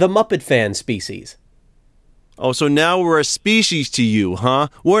 The Muppet fan species. Oh, so now we're a species to you, huh?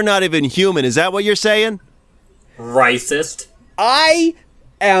 We're not even human. Is that what you're saying? Racist. I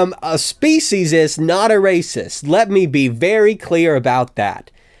am a speciesist, not a racist. Let me be very clear about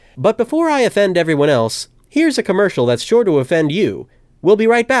that. But before I offend everyone else, here's a commercial that's sure to offend you. We'll be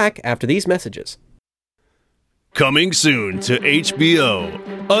right back after these messages. Coming soon to HBO,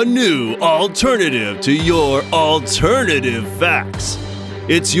 a new alternative to your alternative facts.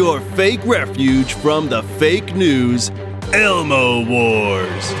 It's your fake refuge from the fake news, Elmo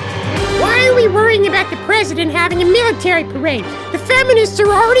Wars. Why are we worrying about the president having a military parade? The feminists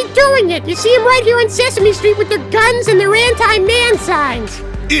are already doing it. You see them right here on Sesame Street with their guns and their anti-man signs.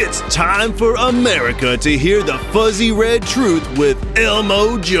 It's time for America to hear the fuzzy red truth with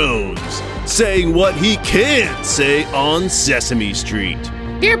Elmo Jones, saying what he can't say on Sesame Street.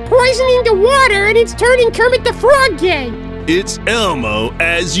 They're poisoning the water and it's turning Kermit the Frog gay. It's Elmo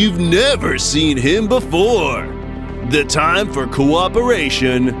as you've never seen him before. The time for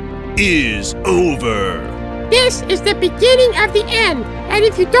cooperation is over. This is the beginning of the end, and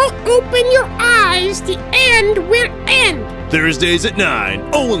if you don't open your eyes, the end will end. Thursdays at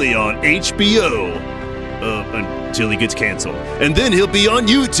 9, only on HBO. Until he gets canceled. And then he'll be on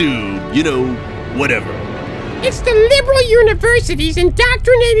YouTube, you know, whatever. It's the liberal universities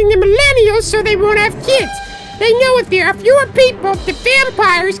indoctrinating the millennials so they won't have kids. They know if there are fewer people, the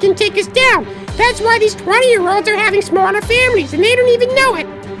vampires can take us down. That's why these 20-year-olds are having smaller families, and they don't even know it.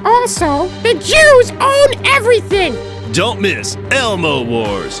 Also, the Jews own everything! Don't miss Elmo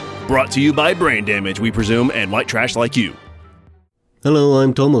Wars. Brought to you by Brain Damage, we presume, and white trash like you. Hello,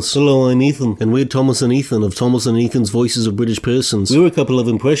 I'm Thomas. Hello, I'm Ethan. And we're Thomas and Ethan of Thomas and Ethan's Voices of British Persons. We're a couple of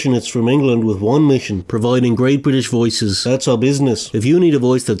impressionists from England with one mission, providing great British voices. That's our business. If you need a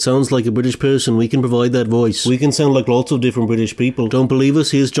voice that sounds like a British person, we can provide that voice. We can sound like lots of different British people. Don't believe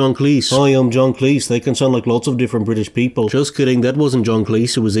us? Here's John Cleese. Hi, I'm John Cleese. They can sound like lots of different British people. Just kidding, that wasn't John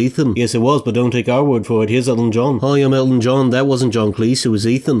Cleese, it was Ethan. Yes, it was, but don't take our word for it. Here's Elton John. Hi, I'm Elton John. That wasn't John Cleese, it was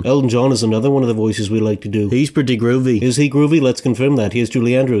Ethan. Elton John is another one of the voices we like to do. He's pretty groovy. Is he groovy? Let's confirm that. Here's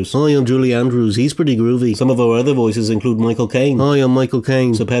Julie Andrews. Hi, I'm Julie Andrews. He's pretty groovy. Some of our other voices include Michael Caine. Hi, I'm Michael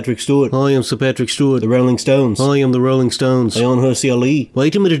Caine. Sir Patrick Stewart. Hi, I'm Sir Patrick Stewart. The Rolling Stones. Hi, I'm the Rolling Stones. Ayaan Hirsi Ali.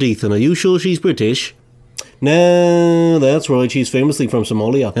 Wait a minute, Ethan. Are you sure she's British? No, that's right, she's famously from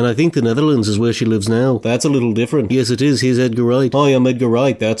Somalia, and I think the Netherlands is where she lives now. That's a little different. Yes, it is. Here's Edgar Wright. Hi, I'm Edgar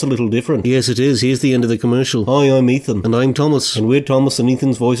Wright. That's a little different. Yes, it is. Here's the end of the commercial. Hi, I'm Ethan. And I'm Thomas. And we're Thomas and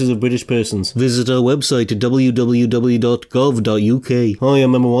Ethan's Voices of British Persons. Visit our website at www.gov.uk. Hi,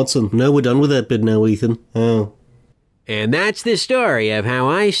 I'm Emma Watson. No, we're done with that bit now, Ethan. Oh. And that's the story of how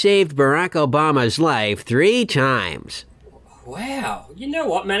I saved Barack Obama's life 3 times. Wow. You know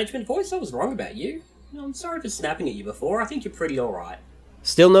what, Management Voice? I was wrong about you. No, I'm sorry for snapping at you before. I think you're pretty alright.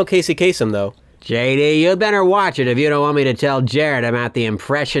 Still no Casey Kasem, though. JD, you better watch it if you don't want me to tell Jared about the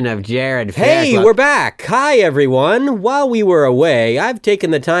impression of Jared Hey, Fairclough. we're back! Hi, everyone! While we were away, I've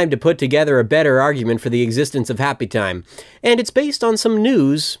taken the time to put together a better argument for the existence of Happy Time, and it's based on some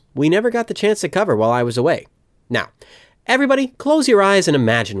news we never got the chance to cover while I was away. Now, everybody, close your eyes and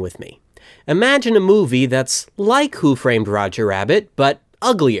imagine with me. Imagine a movie that's like Who Framed Roger Rabbit, but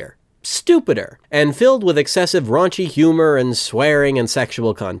uglier, stupider, and filled with excessive raunchy humor and swearing and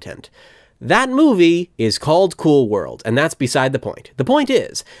sexual content. That movie is called Cool World, and that's beside the point. The point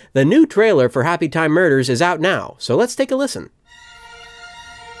is, the new trailer for Happy Time Murders is out now, so let's take a listen.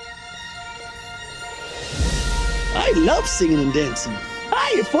 I love singing and dancing.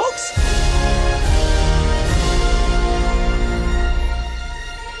 Hiya, folks!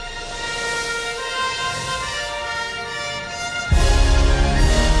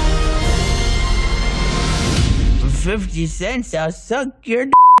 For 50 cents, I'll suck your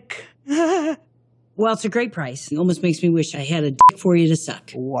dick. Well, it's a great price. It almost makes me wish I had a dick for you to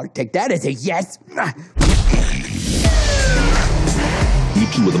suck. Oh, I'll take that as a yes. You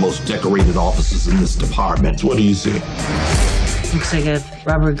two are the most decorated officers in this department. What do you see? Looks like a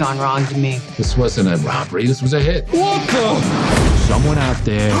robbery gone wrong to me. This wasn't a robbery, this was a hit. What the? Someone out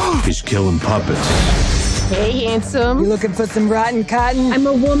there is killing puppets. Hey, handsome. You looking for some rotten cotton? I'm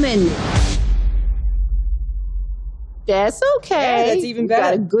a woman. That's okay. Yeah, that's even better.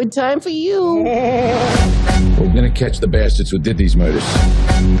 Got a good time for you. We're gonna catch the bastards who did these murders.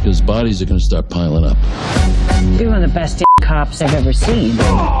 Those bodies are gonna start piling up. You're one of the best cops I've ever seen.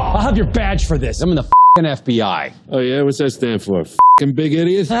 I'll have your badge for this. I'm in the FBI. Oh yeah, what's that stand for? Big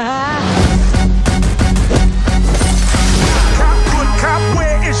idiot? Cop, good cop,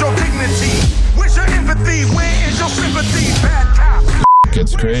 where is your dignity? Where's your empathy? Where is your sympathy? Bad cop.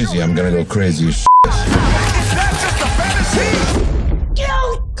 Gets crazy, I'm gonna go crazy as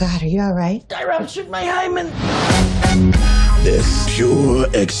God, are you all right? I ruptured my hymen. This pure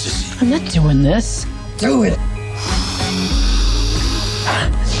ecstasy. I'm not doing this. Do it.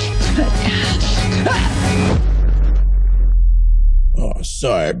 Oh,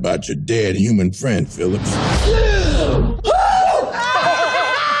 sorry about your dead human friend, Phillips. That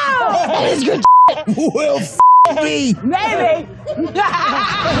is good. Well, me. Maybe.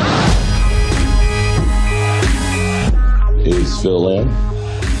 Is Phil in?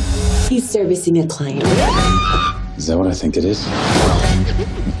 He's servicing a client. Is that what I think it is?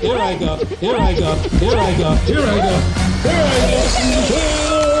 Here I go. Here I go. Here I go. Here I go. Here I go.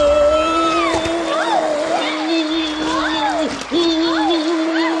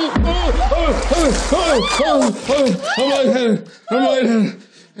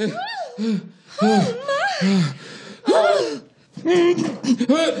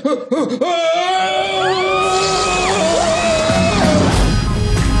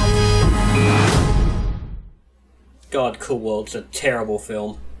 God, Cool World's a terrible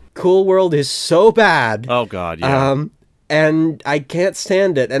film. Cool World is so bad. Oh God, yeah. And I can't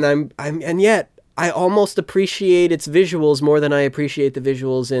stand it. And yet I almost appreciate its visuals more than I appreciate the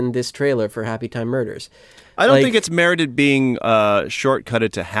visuals in this trailer for Happy Time Murders. I don't think it's merited being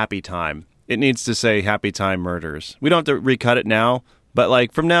shortcutted to Happy Time. It needs to say Happy Time Murders. We don't have to recut it now, but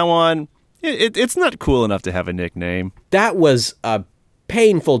like from now on, it's not cool enough to have a nickname. That was a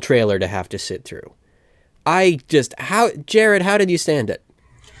painful trailer to have to sit through. Jared, how did you stand it?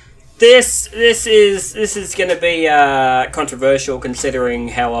 This is going to be controversial considering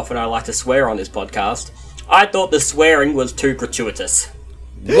how often I like to swear on this podcast. I thought the swearing was too gratuitous.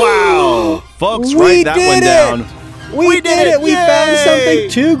 Wow, folks, write that one down. We did it. We found something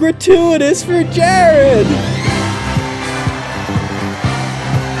too gratuitous for Jared.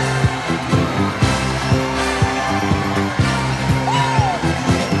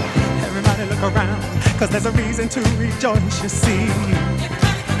 Everybody look around, cause there's a reason to rejoice, you see.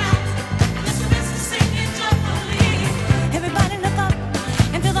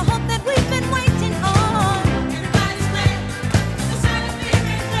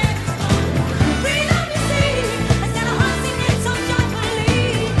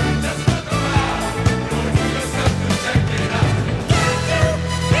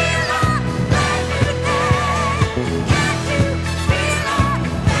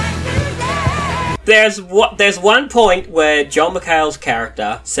 There's one point where John McHale's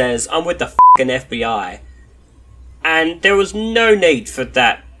character says, "I'm with the fucking FBI," and there was no need for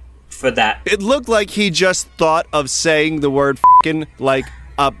that. It looked like he just thought of saying the word "fucking" like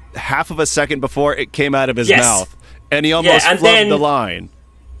a half of a second before it came out of his mouth, and he almost flubbed the line.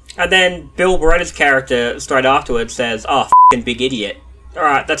 And then Bill Beretta's character straight afterwards says, "Oh, fucking big idiot." All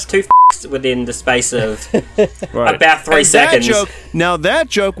right, that's two f***s within the space of about 3 seconds. That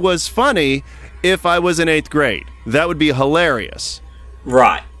joke was funny. If I was in 8th grade, that would be hilarious.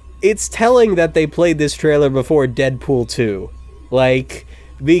 Right. It's telling that they played this trailer before Deadpool 2.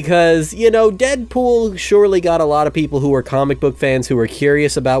 Because, Deadpool surely got a lot of people who were comic book fans who were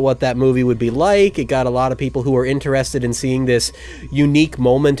curious about what that movie would be like. It got a lot of people who were interested in seeing this unique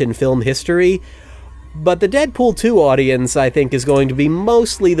moment in film history. But the Deadpool 2 audience, I think, is going to be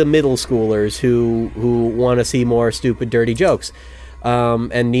mostly the middle schoolers who want to see more stupid, dirty jokes.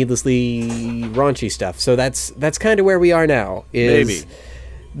 And needlessly raunchy stuff. So that's kind of where we are now. Maybe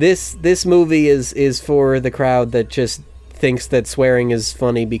this movie is for the crowd that just thinks that swearing is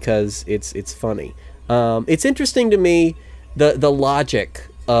funny because it's funny. It's interesting to me the logic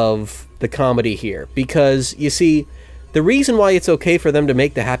of the comedy here, because you see, the reason why it's okay for them to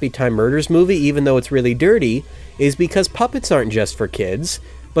make the Happy Time Murders movie, even though it's really dirty, is because puppets aren't just for kids.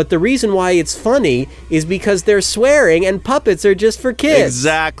 But the reason why it's funny is because they're swearing and puppets are just for kids.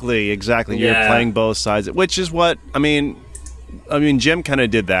 Exactly. Yeah. You're playing both sides, which is what, I mean, Jim kind of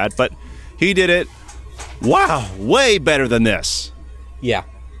did that, but he did it, way better than this. Yeah.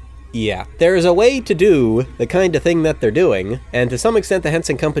 There is a way to do the kind of thing that they're doing, and to some extent the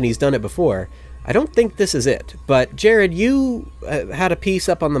Henson Company's done it before. I don't think this is it. But, Jared, you had a piece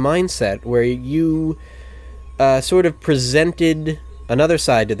up on the Mindset where you sort of presented another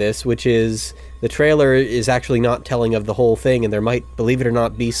side to this, which is the trailer is actually not telling of the whole thing, and there might, believe it or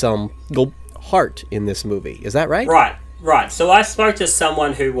not, be some heart in this movie. Is that right? Right. So I spoke to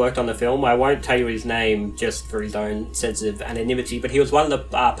someone who worked on the film. I won't tell you his name just for his own sense of anonymity, but he was one of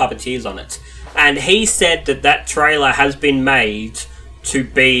the puppeteers on it. And he said that trailer has been made to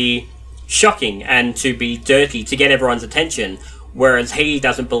be shocking and to be dirty, to get everyone's attention. Whereas he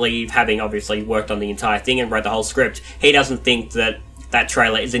doesn't believe, having obviously worked on the entire thing and read the whole script, he doesn't think that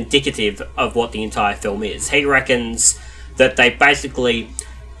trailer is indicative of what the entire film is. He reckons that they basically...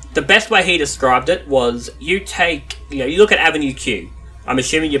 The best way he described it was, you look at Avenue Q. I'm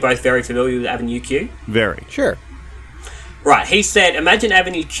assuming you're both very familiar with Avenue Q? Very. Sure. Right, he said, imagine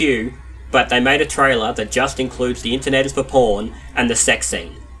Avenue Q, but they made a trailer that just includes the internet is for porn and the sex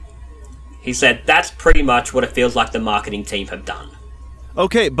scene. He said that's pretty much what it feels like the marketing team have done.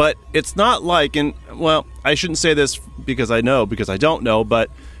 Okay, but it's not like, I shouldn't say this because I don't know, but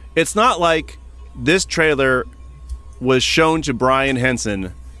it's not like this trailer was shown to Brian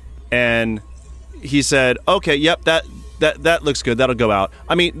Henson and he said, okay, yep, that looks good, that'll go out.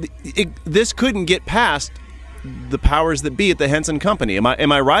 I mean, this couldn't get past the powers that be at the Henson Company. Am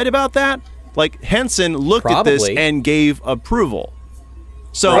I right about that? Like, Henson looked at this and gave approval.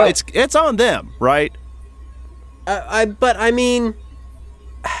 So Right. it's on them, right? But I mean,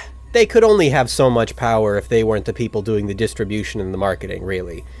 they could only have so much power if they weren't the people doing the distribution and the marketing,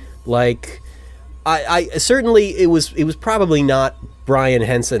 really. Like, I certainly, it was probably not Brian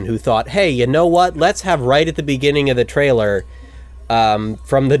Henson who thought, hey, you know what, let's have right at the beginning of the trailer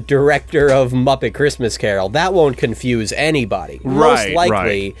from the director of Muppet Christmas Carol. That won't confuse anybody. Most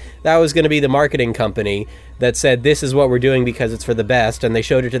likely, that was going to be the marketing company that said, this is what we're doing because it's for the best, and they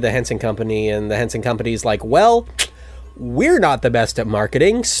showed it to the Henson Company, and the Henson Company's like, well, we're not the best at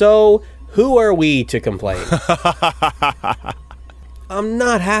marketing, so who are we to complain? I'm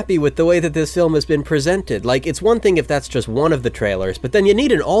not happy with the way that this film has been presented. Like, it's one thing if that's just one of the trailers, but then you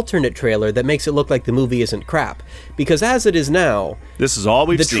need an alternate trailer that makes it look like the movie isn't crap. Because as it is now... This is all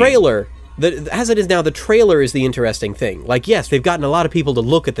we've seen. The trailer... as it is now, the trailer is the interesting thing. Like, yes, they've gotten a lot of people to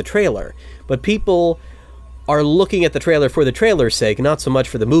look at the trailer, but people are looking at the trailer for the trailer's sake, not so much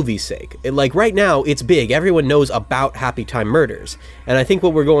for the movie's sake. Like, right now, it's big. Everyone knows about Happy Time Murders. And I think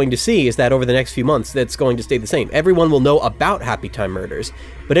what we're going to see is that over the next few months, that's going to stay the same. Everyone will know about Happy Time Murders,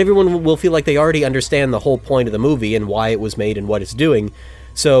 but everyone will feel like they already understand the whole point of the movie and why it was made and what it's doing.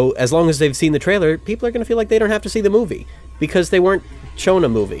 So as long as they've seen the trailer, people are going to feel like they don't have to see the movie, because they weren't shown a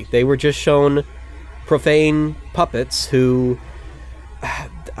movie. They were just shown profane puppets who...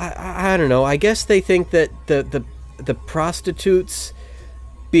 I don't know. I guess they think that the prostitutes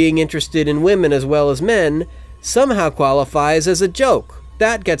being interested in women as well as men somehow qualifies as a joke.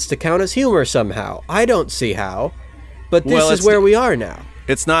 That gets to count as humor somehow. I don't see how. But this is where we are now.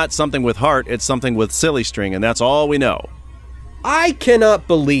 It's not something with heart, it's something with silly string, and that's all we know. I cannot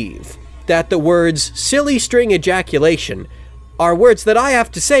believe that the words silly string ejaculation are words that I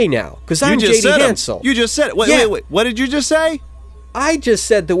have to say now, because I'm J.D. Hansel. You just said it. Wait. What did you just say? I just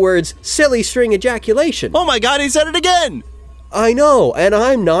said the words silly string ejaculation. Oh my god, he said it again! I know, and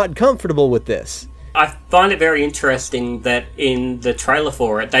I'm not comfortable with this. I find it very interesting that in the trailer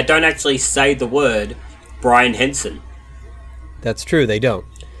for it, they don't actually say the word Brian Henson. That's true, they don't.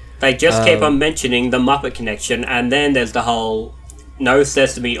 They just keep on mentioning the Muppet Connection, and then there's the whole No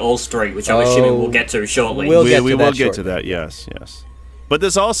Sesame All Street, which I'm assuming we'll get to shortly. We will get to that, yes. But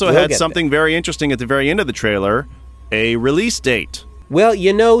this also had something very interesting at the very end of the trailer. A release date. Well,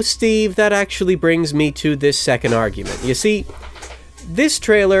 you know, Steve, that actually brings me to this second argument. You see, this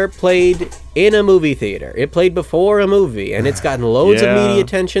trailer played in a movie theater. It played before a movie, and it's gotten loads of media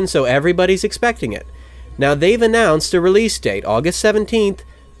attention, so everybody's expecting it. Now, they've announced a release date, August 17th,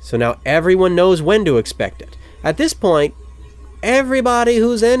 so now everyone knows when to expect it. At this point, everybody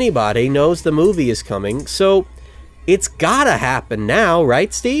who's anybody knows the movie is coming, so it's gotta happen now,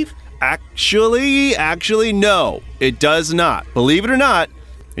 right, Steve? Actually, no, it does not. Believe it or not,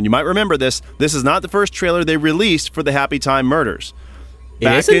 and you might remember this is not the first trailer they released for the Happy Time Murders.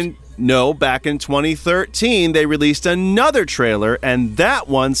 Back in 2013, they released another trailer, and that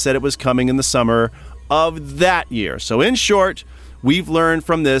one said it was coming in the summer of that year. So in short, we've learned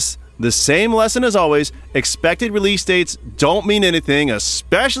from this the same lesson as always. Expected release dates don't mean anything,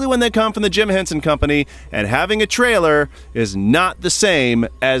 especially when they come from the Jim Henson Company, and having a trailer is not the same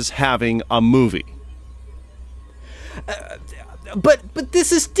as having a movie. But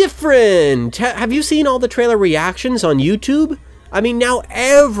this is different. Have you seen all the trailer reactions on YouTube? I mean, now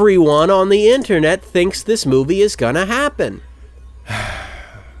everyone on the internet thinks this movie is gonna happen.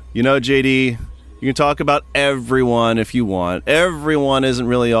 You know, JD, you can talk about everyone if you want. Everyone isn't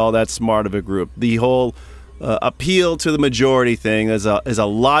really all that smart of a group. The whole appeal to the majority thing is a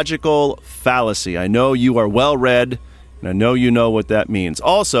logical fallacy. I know you are well read, and I know you know what that means.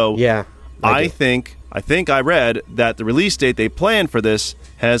 Also, I think I read that the release date they planned for this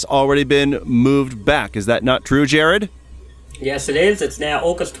has already been moved back. Is that not true, Jared? Yes, it is. It's now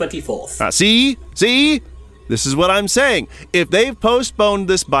August 24th. See? This is what I'm saying. If they've postponed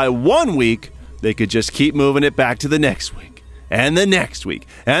this by 1 week, they could just keep moving it back to the next week, and the next week,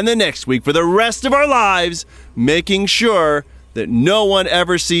 and the next week for the rest of our lives, making sure that no one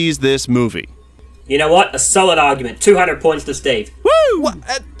ever sees this movie. You know what? A solid argument. 200 points to Steve. Woo!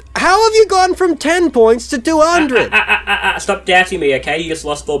 How have you gone from 10 points to 200? Stop doubting me, okay? You just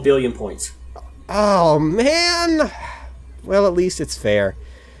lost 4 billion points. Oh, man. Well, at least it's fair.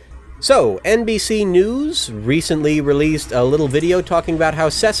 So, NBC News recently released a little video talking about how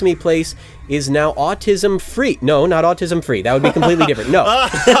Sesame Place is now autism-free. No, not autism-free. That would be completely different. No.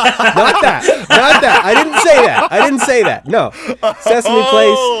 Not that. I didn't say that. No. Sesame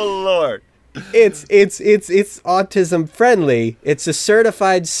Place. Oh, Lord. It's autism-friendly. It's a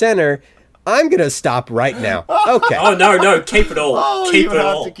certified center. I'm going to stop right now. Okay. Oh, no. Keep it all. Oh, you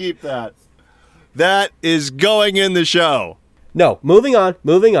have to keep that. That is going in the show. No, moving on.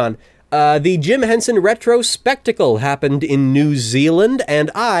 The Jim Henson Retro Spectacle happened in New Zealand,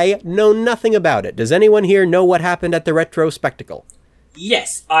 and I know nothing about it. Does anyone here know what happened at the Retro Spectacle?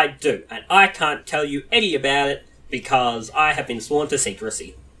 Yes, I do, and I can't tell you any about it because I have been sworn to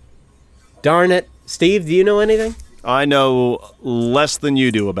secrecy. Darn it. Steve, do you know anything? I know less than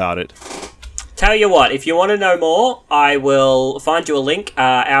you do about it. Tell you what, if you want to know more, I will find you a link.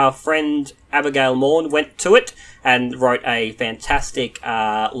 Our friend Abigail Morn went to it and wrote a fantastic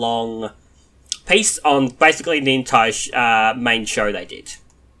long piece on basically the entire main show they did.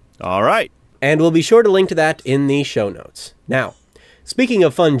 All right. And we'll be sure to link to that in the show notes. Now, speaking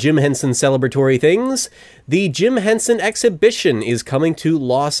of fun Jim Henson celebratory things, the Jim Henson exhibition is coming to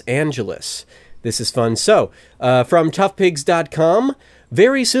Los Angeles. This is fun. So, from toughpigs.com,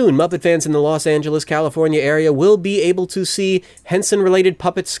 very soon, Muppet fans in the Los Angeles, California area will be able to see Henson-related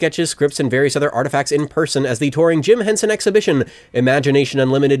puppets, sketches, scripts, and various other artifacts in person as the touring Jim Henson exhibition, Imagination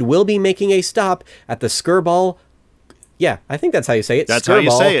Unlimited, will be making a stop at the Skirball. Yeah, I think that's how you say it. That's how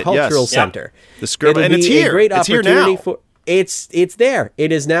you say it, Cultural yes. Center. The Skirball, and it's here. It's here now. It's there.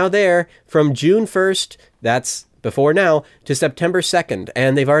 It is now there from June 1st. That's before now to September 2nd,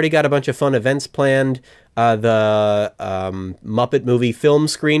 and they've already got a bunch of fun events planned. The Muppet movie film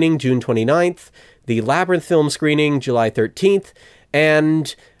screening, June 29th, the Labyrinth film screening, July 13th,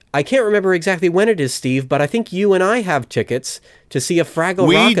 and I can't remember exactly when it is, Steve, but I think you and I have tickets to see a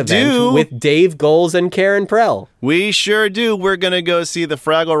Fraggle Rock event with Dave Goelz and Karen Prell. We sure do. We're going to go see the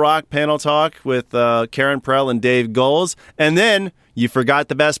Fraggle Rock panel talk with Karen Prell and Dave Goelz, and then, you forgot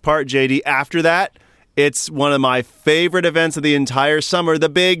the best part, JD, after that, it's one of my favorite events of the entire summer, the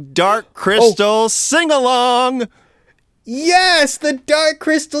big Dark Crystal Sing-Along. Yes, the Dark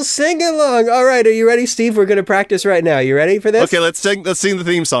Crystal Sing-Along. All right, are you ready, Steve? We're going to practice right now. You ready for this? Okay, let's sing the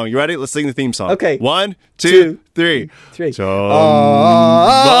theme song. You ready? Let's sing the theme song. Okay. 1, 2, 3. Oh,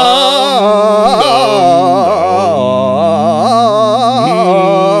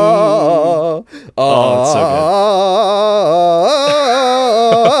 it's so good.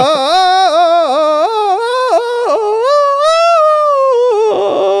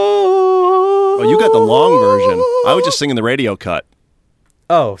 The long version. I was just singing the radio cut.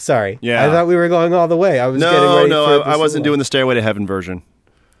 Oh, sorry. Yeah. I thought we were going all the way. I was getting ready for I wasn't doing the Stairway to Heaven version.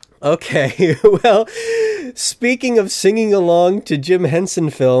 Okay. Well, speaking of singing along to Jim Henson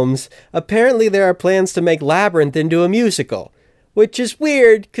films, apparently there are plans to make Labyrinth into a musical, which is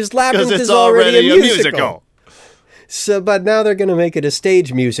weird because Labyrinth is already a musical. So, but now they're going to make it a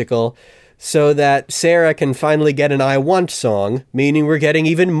stage musical so that Sarah can finally get an I Want song, meaning we're getting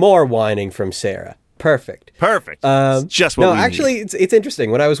even more whining from Sarah. Perfect. It's just what we need. It's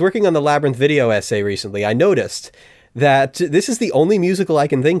interesting. When I was working on the Labyrinth video essay recently, I noticed that this is the only musical I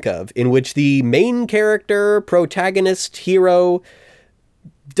can think of in which the main character, protagonist, hero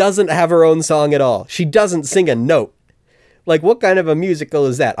doesn't have her own song at all. She doesn't sing a note. Like, what kind of a musical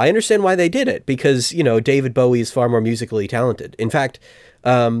is that? I understand why they did it, because, you know, David Bowie is far more musically talented. In fact,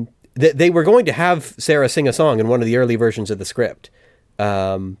 they were going to have Sarah sing a song in one of the early versions of the script.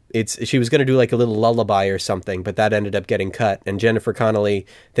 She was going to do like a little lullaby or something, but that ended up getting cut. And Jennifer Connelly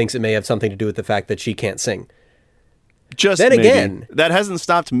thinks it may have something to do with the fact that she can't sing. Just then maybe. Again, that hasn't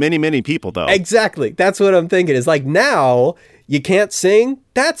stopped many people, though. Exactly. That's what I'm thinking. Is like, now you can't sing.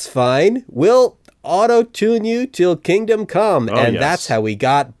 That's fine. We'll auto-tune you till kingdom come. And that's how we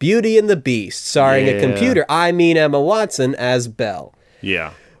got Beauty and the Beast, starring a computer. I mean Emma Watson as Belle.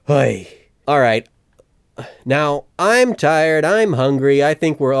 Yeah. Hey. All right. Now, I'm tired, I'm hungry, I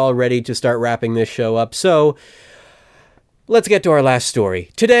think we're all ready to start wrapping this show up, so let's get to our last story.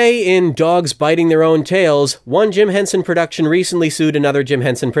 Today, in Dogs Biting Their Own Tails, one Jim Henson production recently sued another Jim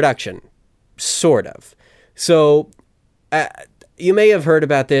Henson production. Sort of. So, you may have heard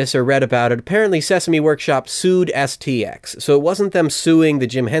about this or read about it. Apparently, Sesame Workshop sued STX. So it wasn't them suing the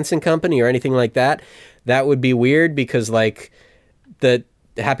Jim Henson Company or anything like that. That would be weird because, like, the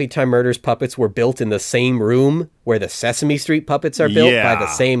Happy Time Murders puppets were built in the same room where the Sesame Street puppets are built by the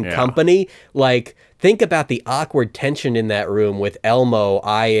same company. Like, think about the awkward tension in that room with Elmo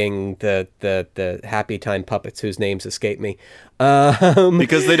eyeing the Happy Time puppets whose names escape me.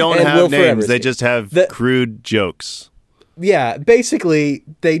 Because they don't have names. They just have crude jokes. Yeah, basically,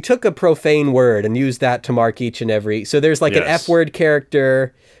 they took a profane word and used that to mark each and every... So there's like an F-word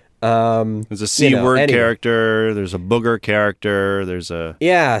character... there's a C-word character, there's a booger character, there's a...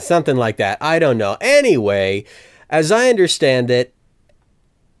 Yeah, something like that. I don't know. Anyway, as I understand it,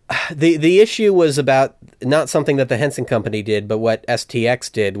 the issue was about not something that the Henson Company did, but what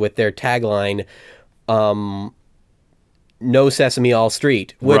STX did with their tagline, No Sesame All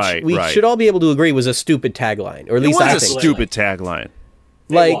Street, which Right, we right. should all be able to agree was a stupid tagline, or at least I It was a think. stupid tagline.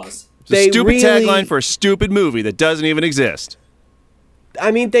 Like, It's a they stupid really, tagline for a stupid movie that doesn't even exist.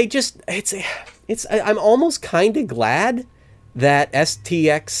 I mean, they just, I'm almost kind of glad that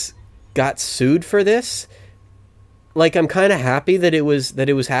STX got sued for this. Like, I'm kind of happy that it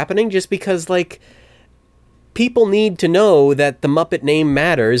was happening, just because, like, people need to know that the Muppet name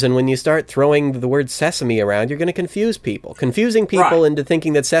matters, and when you start throwing the word Sesame around, you're going to confuse people. Confusing people into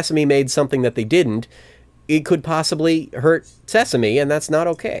thinking that Sesame made something that they didn't, it could possibly hurt Sesame, and that's not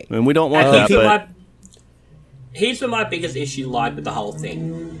okay. And we don't want And that, but... Here's where my biggest issue lied with the whole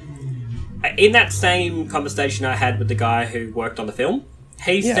thing. In that same conversation I had with the guy who worked on the film,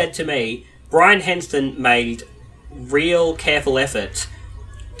 he said to me, Brian Henson made real careful effort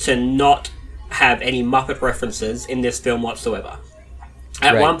to not have any Muppet references in this film whatsoever.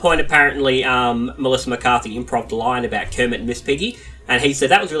 At one point, apparently, Melissa McCarthy improv'd a line about Kermit and Miss Piggy, and he said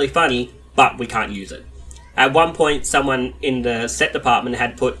that was really funny, but we can't use it. At one point, someone in the set department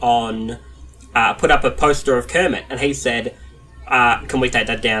had put up a poster of Kermit, and he said, can we take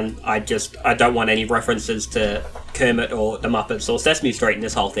that down? I don't want any references to Kermit or the Muppets or Sesame Street in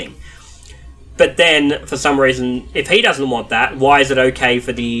this whole thing. But then, for some reason, if he doesn't want that, why is it okay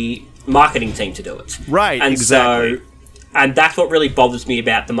for the marketing team to do it? Right, and exactly. And that's what really bothers me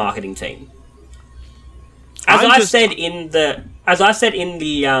about the marketing team. As I said in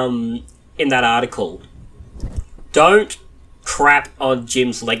that article, don't crap on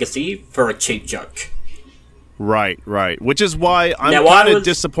Jim's legacy for a cheap joke. Right. Which is why I'm Now, kind of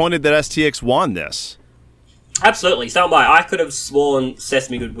disappointed that STX won this. Absolutely, so am I. I could have sworn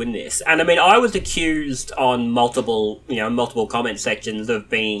Sesame would win this. And I mean, I was accused on multiple comment sections of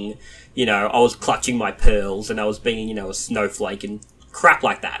being, I was clutching my pearls and I was being, a snowflake and crap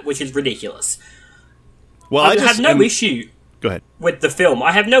like that, which is ridiculous. Well, I have no issue Go ahead. with the film.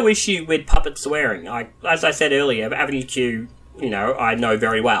 I have no issue with puppet swearing. As I said earlier, Avenue Q, I know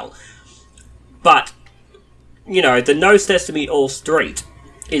very well. But, the No Sesame All Street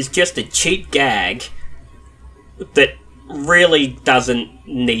is just a cheap gag that really doesn't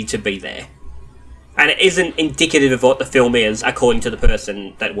need to be there. And it isn't indicative of what the film is, according to the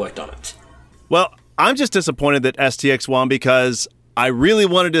person that worked on it. Well, I'm just disappointed that STX won because I really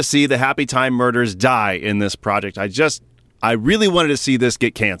wanted to see the Happy Time Murders die in this project. I really wanted to see this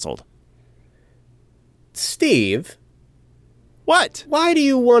get canceled. Steve? What? Why do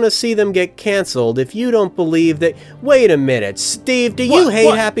you want to see them get canceled if you don't believe that... Wait a minute, Steve, do you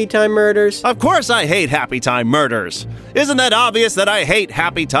hate Happy Time Murders? Of course I hate Happy Time Murders. Isn't that obvious that I hate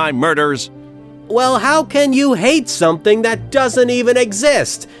Happy Time Murders? Well, how can you hate something that doesn't even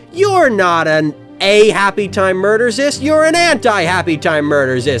exist? You're not an Happy Time Murdersist, you're an anti-Happy Time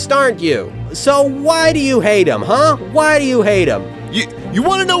Murdersist, aren't you? So why do you hate them, huh? Why do you hate them? You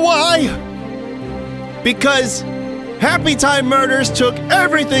want to know why? Because Happy Time Murders took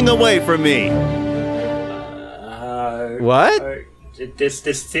everything away from me. What? How does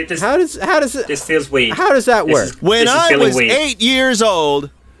it? This feels weird. How does that work? When I was weird. 8 years old,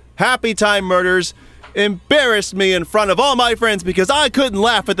 Happy Time Murders embarrassed me in front of all my friends because I couldn't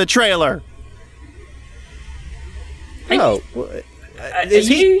laugh at the trailer. Oh,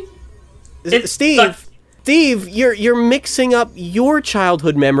 Steve, you're mixing up your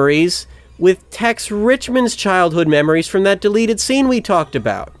childhood memories with Tex Richmond's childhood memories from that deleted scene we talked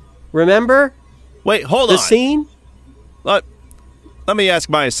about. Remember? Wait, hold on. The scene? Let me ask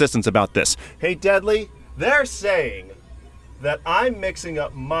my assistants about this. Hey, Deadly, they're saying that I'm mixing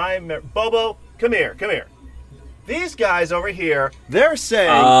up my... Bobo, come here. These guys over here, they're saying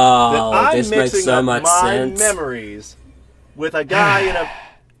that I'm mixing up my memories with a guy in a...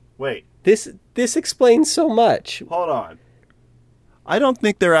 Wait. This explains so much. Hold on. I don't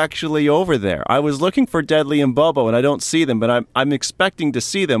think they're actually over there. I was looking for Deadly and Bobo, and I don't see them, but I'm expecting to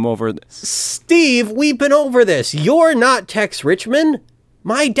see them over... Steve, we've been over this. You're not Tex Richmond.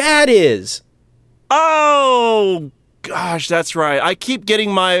 My dad is. Oh, gosh, that's right. I keep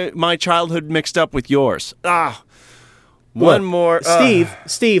getting my childhood mixed up with yours. One more...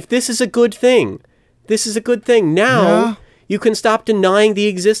 Steve, this is a good thing. This is a good thing. Now, you can stop denying the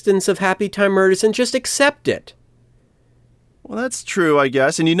existence of Happy Time Murders and just accept it. Well, that's true, I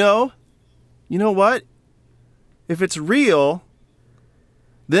guess. And you know what? If it's real,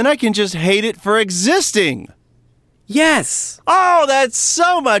 then I can just hate it for existing. Yes. Oh, that's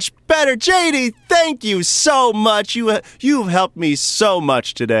so much better. JD, thank you so much. You've helped me so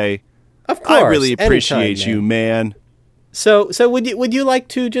much today. Of course. I really appreciate anytime, you, man. So would you like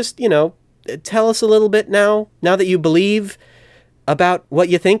to just, tell us a little bit now that you believe about what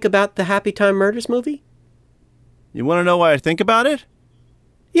you think about the Happy Time Murders movie? You want to know what I think about it?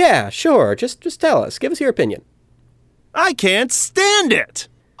 Yeah, sure. Just tell us. Give us your opinion. I can't stand it.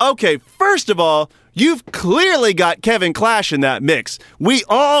 Okay, first of all, you've clearly got Kevin Clash in that mix. We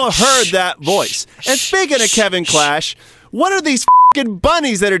all heard that voice. And speaking of Kevin Clash, what are these f***ing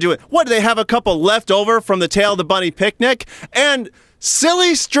bunnies that are doing? What, do they have a couple left over from the Tale of the Bunny picnic? And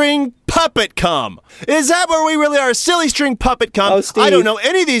silly string puppet cum. Is that where we really are? Silly string puppet cum? Oh, Steve. I don't know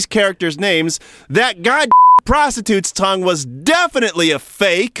any of these characters' names. That prostitute's tongue was definitely a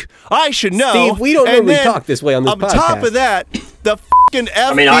fake. I should know. Steve, we don't normally talk this way on this podcast. On top of that, the f***ing FBI.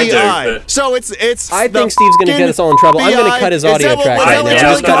 I mean, I do, but... So it's. I think Steve's going to get us all in trouble. I'm going to cut his audio track right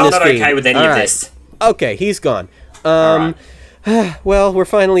now. I'm not okay with any of this. Okay, he's gone. Well, we're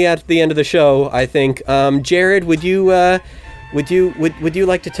finally at the end of the show, I think. Jared, would you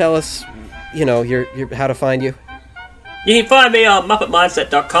like to tell us, your how to find you? You can find me on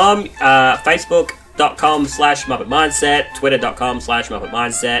MuppetMindset.com, Facebook.com/Muppet Mindset, Twitter.com/Muppet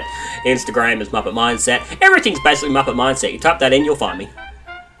Mindset, Instagram is Muppet Mindset. Everything's basically Muppet Mindset. You type that in, you'll find me.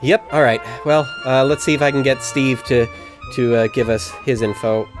 Yep. All right. Well, let's see if I can get Steve to give us his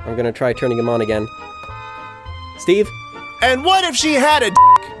info. I'm gonna try turning him on again. Steve. And what if she had a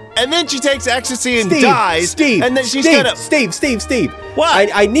and then she takes ecstasy and dies? Steve. And then she's Steve. What?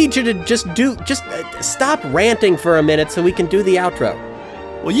 I need you to just stop ranting for a minute so we can do the outro.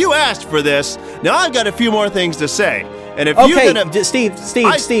 Well, you asked for this. Now I've got a few more things to say. And if you're gonna... Steve.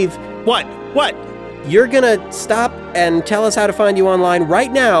 What? You're gonna stop and tell us how to find you online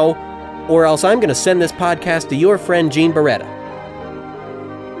right now, or else I'm gonna send this podcast to your friend Gene Beretta.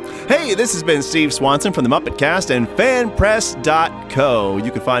 Hey, this has been Steve Swanson from the Muppet Cast and fanpress.co.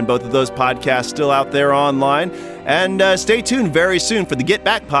 You can find both of those podcasts still out there online. And stay tuned very soon for the Get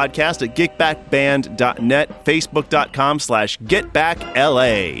Back podcast at getbackband.net,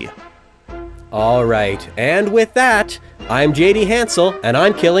 facebook.com/getbackla. All right, and with that, I'm JD Hansel, and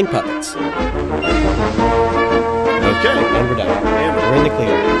I'm killing puppets. Okay. And we're done. We're in the clear.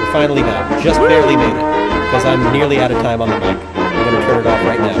 We're finally done. Just barely made it, because I'm nearly out of time on the mic. I'm going to turn it off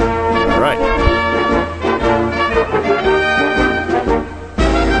right now. All right.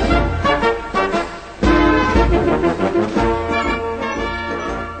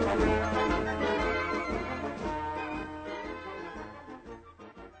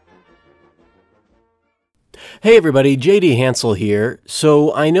 Hey everybody, JD Hansel here.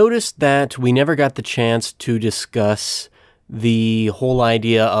 So I noticed that we never got the chance to discuss the whole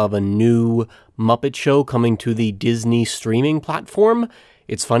idea of a new Muppet Show coming to the Disney streaming platform.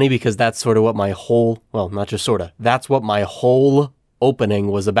 It's funny because that's sort of what my whole, well, not just sort of, that's what my whole opening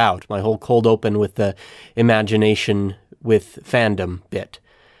was about. My whole cold open with the imagination with fandom bit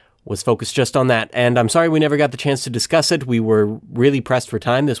was focused just on that. And I'm sorry we never got the chance to discuss it. We were really pressed for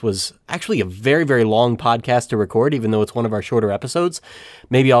time. This was actually a very, very long podcast to record, even though it's one of our shorter episodes.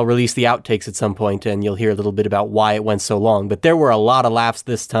 Maybe I'll release the outtakes at some point and you'll hear a little bit about why it went so long. But there were a lot of laughs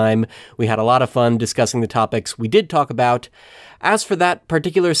this time. We had a lot of fun discussing the topics we did talk about. As for that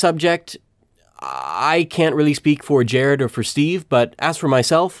particular subject, I can't really speak for Jared or for Steve, but as for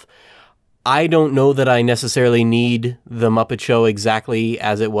myself, I don't know that I necessarily need the Muppet Show exactly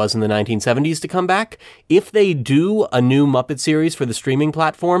as it was in the 1970s to come back. If they do a new Muppet series for the streaming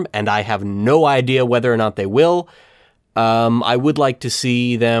platform, and I have no idea whether or not they will, I would like to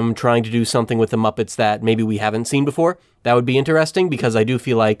see them trying to do something with the Muppets that maybe we haven't seen before. That would be interesting, because I do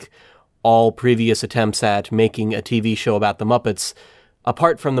feel like all previous attempts at making a TV show about the Muppets,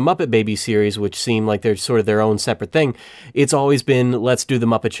 apart from the Muppet Babies series, which seem like they're sort of their own separate thing, it's always been, let's do the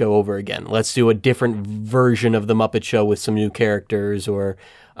Muppet Show over again. Let's do a different version of the Muppet Show with some new characters or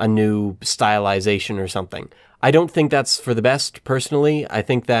a new stylization or something. I don't think that's for the best, personally. I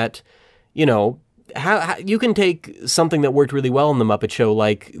think that, how you can take something that worked really well in the Muppet Show,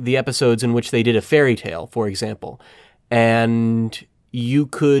 like the episodes in which they did a fairy tale, for example, and you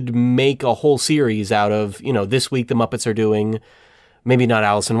could make a whole series out of, this week the Muppets are doing, maybe not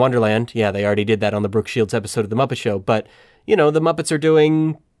Alice in Wonderland. Yeah, they already did that on the Brooke Shields episode of The Muppet Show. But, the Muppets are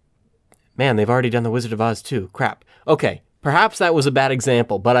doing... Man, they've already done The Wizard of Oz, too. Crap. Okay, perhaps that was a bad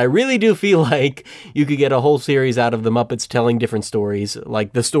example, but I really do feel like you could get a whole series out of the Muppets telling different stories,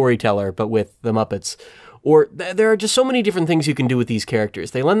 like The Storyteller, but with the Muppets. Or there are just so many different things you can do with these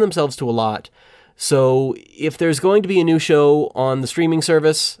characters. They lend themselves to a lot. So if there's going to be a new show on the streaming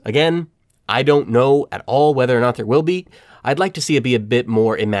service, again, I don't know at all whether or not there will be. I'd like to see it be a bit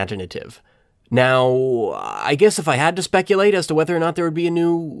more imaginative. Now, I guess if I had to speculate as to whether or not there would be a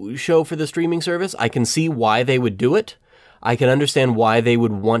new show for the streaming service, I can see why they would do it. I can understand why they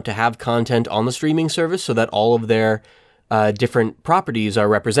would want to have content on the streaming service so that all of their different properties are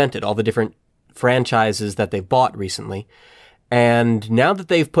represented, all the different franchises that they've bought recently. And now that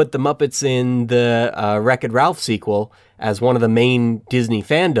they've put the Muppets in the Wreck-It Ralph sequel as one of the main Disney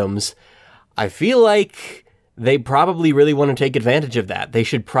fandoms, I feel like they probably really want to take advantage of that. They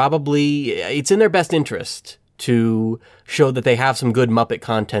should probably, it's in their best interest to show that they have some good Muppet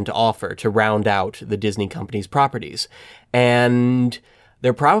content to offer to round out the Disney company's properties. And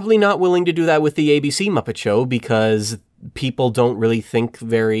they're probably not willing to do that with the ABC Muppet Show because people don't really think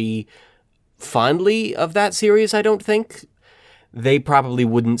very fondly of that series, I don't think. They probably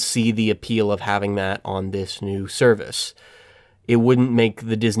wouldn't see the appeal of having that on this new service. It wouldn't make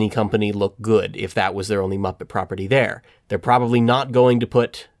the Disney company look good if that was their only Muppet property there. They're probably not going to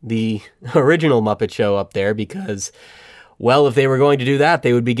put the original Muppet Show up there because, well, if they were going to do that,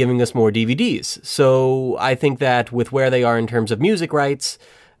 they would be giving us more DVDs. So I think that with where they are in terms of music rights,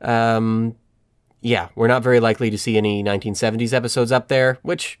 we're not very likely to see any 1970s episodes up there,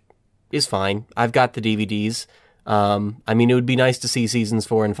 which is fine. I've got the DVDs. It would be nice to see seasons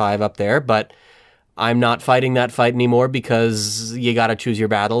 4 and 5 up there, but I'm not fighting that fight anymore because you gotta choose your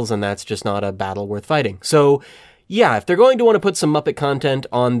battles, and that's just not a battle worth fighting. So, yeah, if they're going to want to put some Muppet content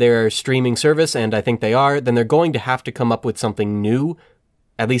on their streaming service, and I think they are, then they're going to have to come up with something new,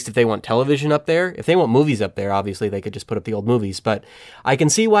 at least if they want television up there. If they want movies up there, obviously they could just put up the old movies, but I can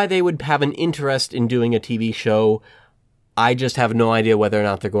see why they would have an interest in doing a TV show. I just have no idea whether or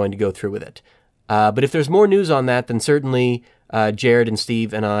not they're going to go through with it. But if there's more news on that, then certainly Jared and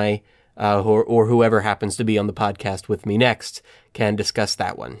Steve and I, or whoever happens to be on the podcast with me next, can discuss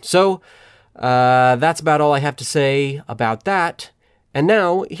that one. So that's about all I have to say about that. And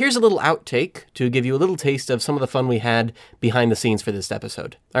now, here's a little outtake to give you a little taste of some of the fun we had behind the scenes for this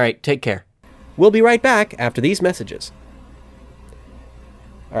episode. All right, take care. We'll be right back after these messages.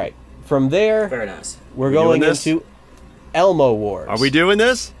 All right, from there, very nice. We're going into Elmo Wars. Are we doing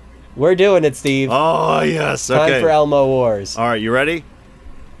this? We're doing it, Steve. Oh, yes. Okay. Time for Elmo Wars. All right, you ready?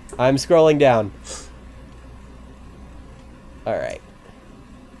 I'm scrolling down. All right.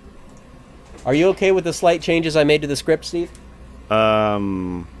 Are you okay with the slight changes I made to the script, Steve?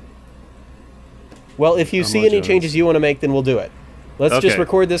 Well, if you see any changes you want to make, then we'll do it. Let's just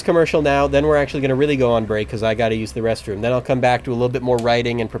record this commercial now, then we're actually going to really go on break because I got to use the restroom. Then I'll come back to a little bit more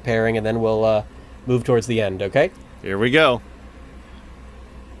writing and preparing, and then we'll move towards the end, okay? Here we go.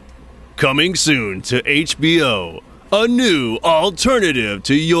 Coming soon to HBO, a new alternative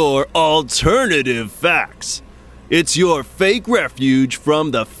to your alternative facts. It's your fake refuge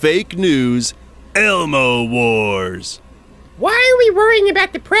from the fake news, Elmo Wars. Why are we worrying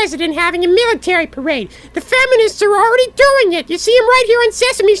about the president having a military parade? The feminists are already doing it. You see them right here on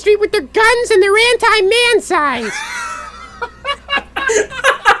Sesame Street with their guns and their anti-man signs.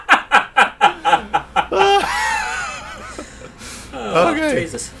 Okay.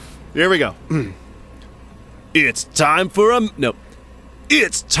 Jesus. Here we go. It's time for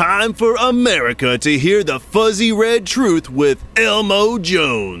It's time for America to hear the fuzzy red truth with Elmo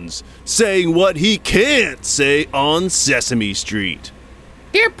Jones, saying what he can't say on Sesame Street.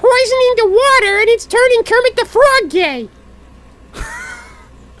 They're poisoning the water and it's turning Kermit the Frog gay.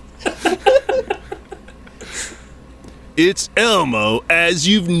 It's Elmo as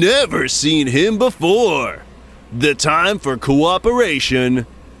you've never seen him before. The time for cooperation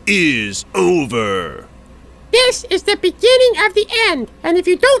is over. This is the beginning of the end, and if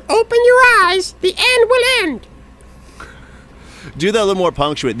you don't open your eyes, the end will end. Do that a little more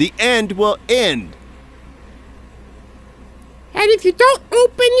punctuate. The end will end. And if you don't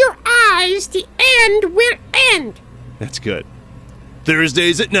open your eyes, the end will end. That's good.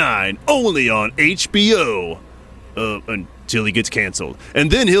 Thursdays at 9, only on HBO. Until he gets canceled.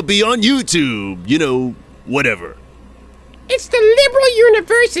 And then he'll be on YouTube. You know, whatever. It's the liberal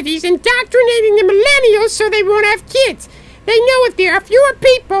universities indoctrinating the millennials so they won't have kids. They know if there are fewer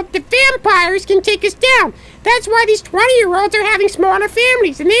people, the vampires can take us down. That's why these 20-year-olds are having smaller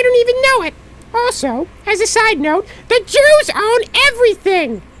families, and they don't even know it. Also, as a side note, the Jews own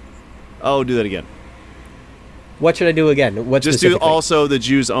everything. Oh, do that again. What should I do again? What Just do also the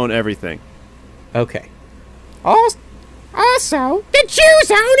Jews own everything. Okay. Also, the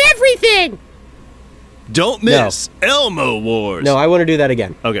Jews own everything. Don't miss Elmo Wars. No, I want to do that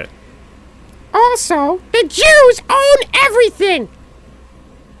again. Okay. Also, the Jews own everything.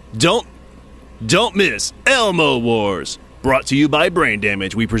 Don't miss Elmo Wars. Brought to you by Brain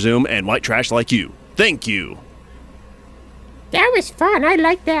Damage, we presume, and white trash like you. Thank you. That was fun. I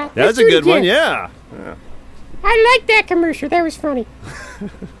like that. That was a good one, yeah. I like that commercial. That was funny.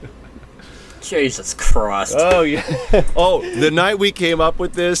 Jesus Christ. Oh, yeah. Oh, the night we came up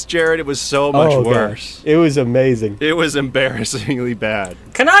with this, Jared, it was so much worse. Gosh. It was amazing. It was embarrassingly bad.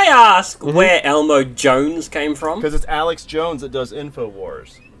 Can I ask where Elmo Jones came from? Because it's Alex Jones that does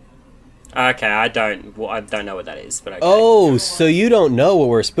InfoWars. Okay, I don't know what that is, but okay. Oh, so you don't know what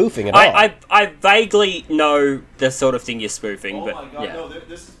we're spoofing at all? I vaguely know the sort of thing you're spoofing, Oh but my God, yeah. no,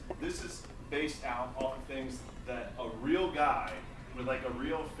 this is based out on things that a real guy with like a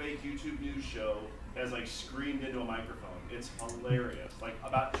real fake YouTube news show has like screamed into a microphone. It's hilarious. Like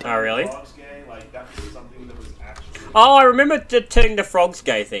about really? Frogs gay, like that was something that was actually. Oh, I remember turning the frogs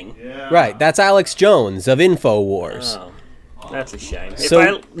gay thing. Yeah. Right, that's Alex Jones of InfoWars. Oh, that's a shame.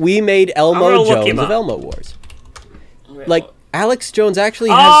 So we made Elmo Jones of Elmo Wars. Like, Alex Jones actually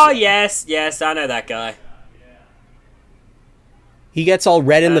has... Oh, yes, I know that guy. He gets all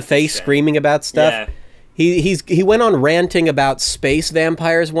red in the face screaming about stuff. Yeah. He went on ranting about space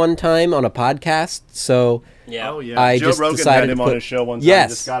vampires one time on a podcast, so... Yeah. Oh, yeah. I Joe just Rogan decided had him to on put- his show one time. Yes.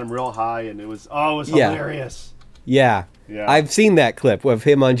 Just got him real high, and it was Yeah. hilarious. Yeah. Yeah. I've seen that clip of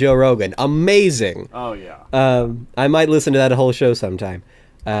him on Joe Rogan. Amazing. Oh, yeah. I might listen to that whole show sometime.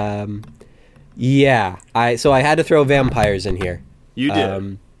 Yeah. So I had to throw vampires in here. You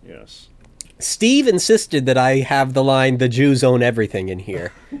did. Yes. Steve insisted that I have the line, "The Jews own everything" in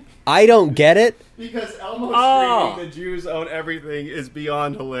here. I don't get it. Because Elmo screaming the Jews own everything is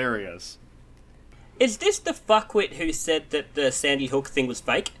beyond hilarious. Is this the fuckwit who said that the Sandy Hook thing was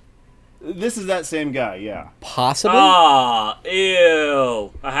fake? This is that same guy, yeah. Possibly? Ah,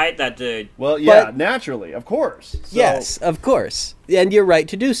 ew. I hate that dude. Well, yeah, But- naturally, of course. So, Yes, of course. And you're right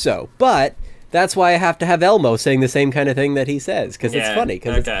to do so. But that's why I have to have Elmo saying the same kind of thing that he says, because it's Yeah, funny.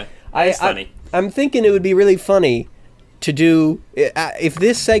 Cause okay. It's funny. I'm thinking it would be really funny to do, if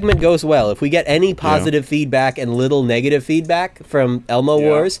this segment goes well, if we get any positive feedback and little negative feedback from Elmo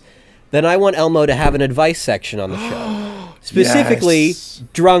Wars, then I want Elmo to have an advice section on the show. Specifically,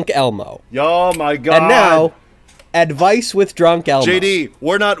 Drunk Elmo. Oh my God. And now, advice with Drunk Elmo. JD,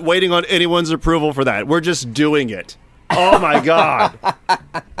 we're not waiting on anyone's approval for that. We're just doing it. Oh my God.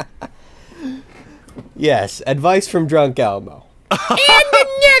 Yes, advice from Drunk Elmo. And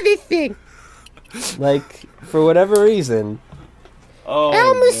another thing. Like, for whatever reason. Oh,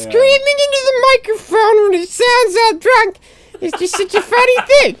 Elmo's screaming into the microphone when he sounds all drunk. It's just such a funny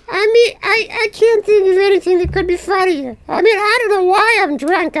thing. I mean, I can't think of anything that could be funnier. I mean, I don't know why I'm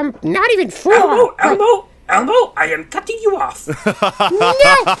drunk. I'm not even full. Elmo, I am cutting you off. No.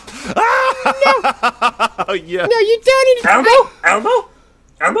 Oh, yeah. No, you don't need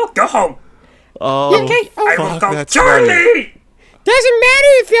Elmo, go home. Oh, okay. I will go, that's Charlie. funny. Doesn't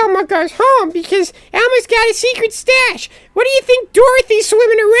matter if Elmo goes home because Elmo's got a secret stash. What do you think Dorothy's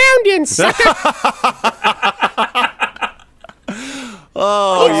swimming around in, sucker?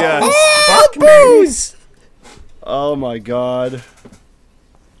 Oh, yes. All booze. Oh, my God.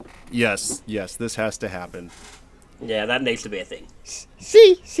 Yes, this has to happen. Yeah, that needs to be a thing.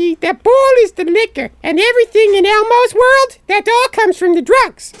 See, the ball is the liquor, and everything in Elmo's world, that all comes from the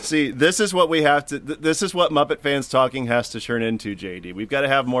drugs. See, this is what we have to. This is what Muppet Fans Talking has to turn into, JD. We've got to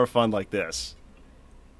have more fun like this.